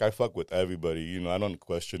know, I was like, I fuck with everybody. You know, I don't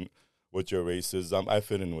question what your race is. I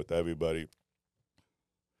fit in with everybody.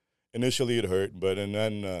 Initially, it hurt, but and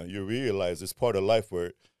then you realize it's part of life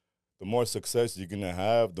where the more success you're gonna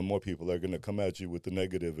have, the more people are gonna come at you with the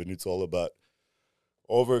negative, and it's all about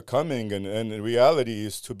overcoming. And the reality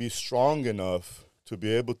is to be strong enough to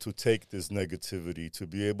be able to take this negativity, to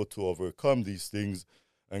be able to overcome these things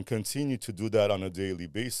and continue to do that on a daily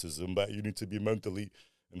basis. And but you need to be mentally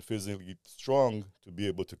and physically strong to be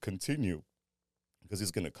able to continue, because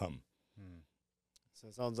it's going to come. So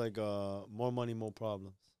it sounds like more money, more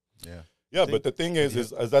problems. Yeah. Yeah, but the thing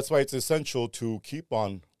is that's why it's essential to keep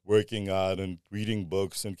on working out and reading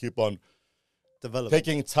books and keep on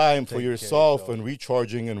taking time for yourself and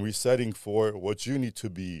recharging and resetting for what you need to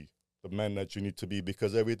be, the man that you need to be,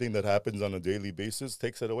 because everything that happens on a daily basis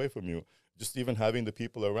takes it away from you. Just even having the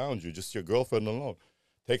people around you, just your girlfriend alone,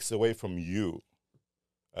 takes away from you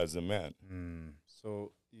as a man.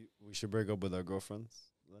 So we should break up with our girlfriends?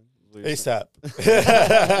 ASAP.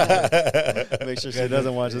 Make sure she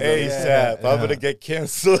doesn't watch this. ASAP. I'm going to get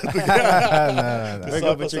canceled. No. Break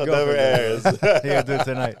up with your Never airs. He'll do it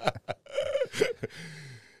tonight.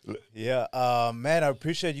 Yeah, man, I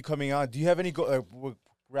appreciate you coming on. Do you have any we're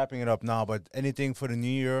wrapping it up now, but anything for the new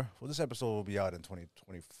year? Well, this episode will be out in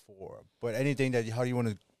 2024. But anything how do you want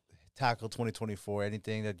to tackle 2024?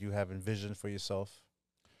 Anything that you have envisioned for yourself?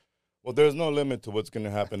 Well, there's no limit to what's going to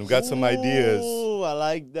happen. We've got some ideas. Oh, I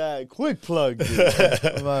like that. Quick plug, dude.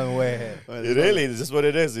 Come on, way ahead. It really is just what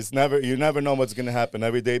it is. You never know what's going to happen.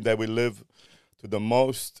 Every day that we live to the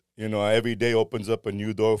most, every day opens up a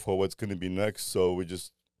new door for what's going to be next. So we're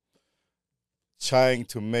just trying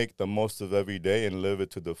to make the most of every day and live it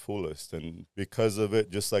to the fullest. And because of it,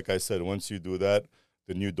 just like I said, once you do that,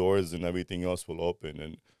 the new doors and everything else will open.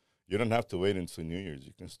 And you don't have to wait until New Year's.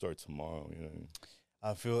 You can start tomorrow.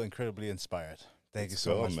 I feel incredibly inspired. Thank you Let's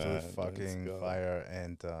so go, much, man. dude. Fucking Let's go. fire.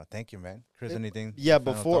 And thank you, man. Chris, anything? Yeah,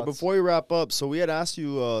 final thoughts? before we wrap up, so we had asked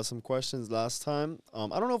you some questions last time. I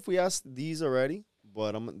don't know if we asked these already,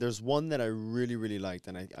 but there's one that I really, really liked,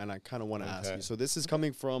 and I kind of want to ask you. So this is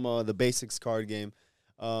coming from the Basics card game.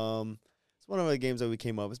 It's one of the games that we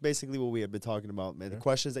came up. It's basically what we have been talking about, man. The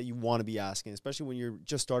questions that you want to be asking, especially when you're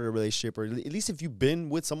just started a relationship, or at least if you've been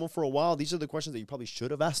with someone for a while. These are the questions that you probably should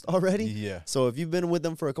have asked already. Yeah. So if you've been with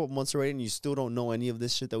them for a couple months already and you still don't know any of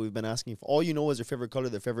this shit that we've been asking, if all you know is their favorite color,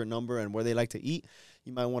 their favorite number, and where they like to eat,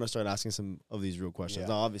 you might want to start asking some of these real questions.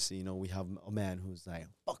 Yeah. Now, obviously, you know, we have a man who's like,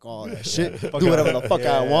 fuck all that shit. Do whatever the fuck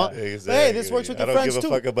I want. Exactly. Hey, this works with your friends, I don't too.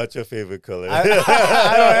 give a fuck about your favorite color. I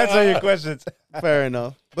don't answer your questions. Fair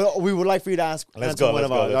enough. But we would like for you to ask. Let's answer go. one Let's of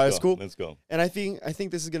go. ours. All right, Let's it's go. cool. Let's go. And I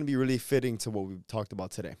think this is going to be really fitting to what we've talked about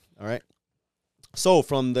today. All right. So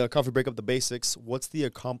from the Coffee Break Up the Basics, what's the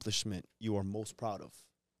accomplishment you are most proud of?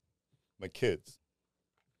 My kids.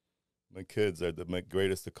 My kids are my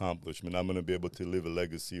greatest accomplishment. I'm going to be able to leave a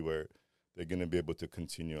legacy where they're going to be able to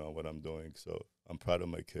continue on what I'm doing. So I'm proud of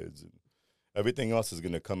my kids. And everything else is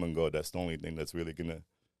going to come and go. That's the only thing that's really going to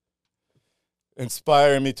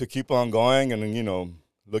inspire me to keep on going and, you know,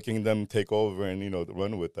 looking them take over and, you know,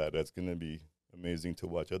 run with that. That's going to be amazing to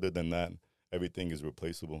watch. Other than that, everything is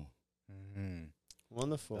replaceable. Mm-hmm.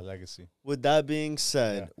 Wonderful. The legacy. With that being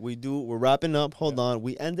said, we're wrapping up. Hold on.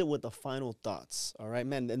 We ended with the final thoughts. All right,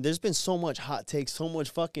 man. And there's been so much hot takes, so much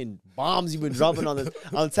fucking bombs you've been dropping on this.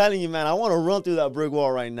 I'm telling you, man, I want to run through that brick wall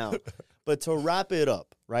right now. But to wrap it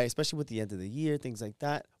up, right, especially with the end of the year, things like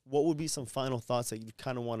that, what would be some final thoughts that you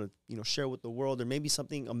kind of want to, you know, share with the world, or maybe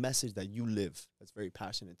something, a message that you live that's very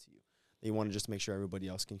passionate to you that you want to just make sure everybody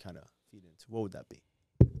else can kind of feed into? What would that be?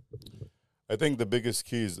 I think the biggest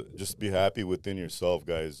key is just be happy within yourself,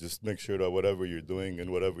 guys. Just make sure that whatever you're doing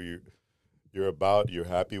and whatever you're about, you're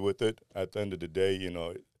happy with it. At the end of the day, you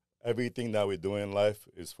know, everything that we do in life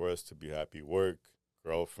is for us to be happy. Work,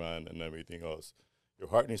 girlfriend, and everything else. Your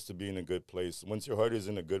heart needs to be in a good place. Once your heart is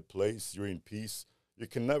in a good place, you're in peace, you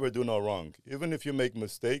can never do no wrong. Even if you make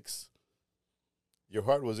mistakes, your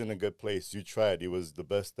heart was in a good place. You tried. It was the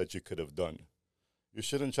best that you could have done. You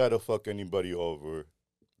shouldn't try to fuck anybody over.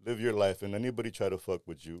 Live your life, and anybody try to fuck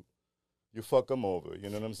with you, you fuck them over. You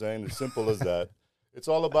know what I'm saying? As simple as that. It's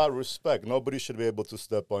all about respect. Nobody should be able to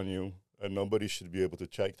step on you, and nobody should be able to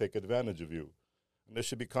take advantage of you. And there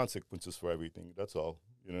should be consequences for everything. That's all.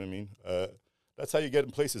 You know what I mean? That's how you get in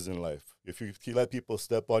places in life. If you let people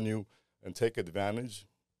step on you and take advantage,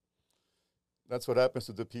 that's what happens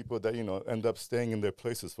to the people that, you know, end up staying in their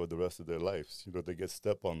places for the rest of their lives. You know, they get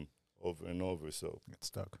stepped on over and over. So Get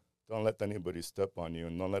stuck. don't let anybody step on you,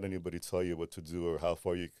 and don't let anybody tell you what to do or how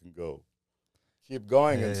far you can go. Keep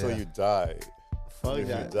going until you die. Fuck If you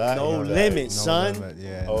that. die, No you die. limit, son. Limit.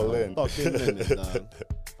 Yeah. All in. Fucking limit, dog.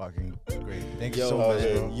 Fucking great. Thank you Yo, so much,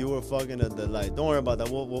 man, bro. you were fucking a delight. Don't worry about that.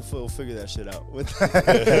 We'll figure that shit out.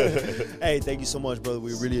 Hey, thank you so much, brother.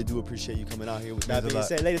 We really do appreciate you coming out here. With that Means a being lot.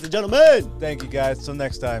 said, ladies and gentlemen, Thank you, guys. Till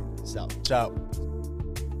next time. peace out. Ciao.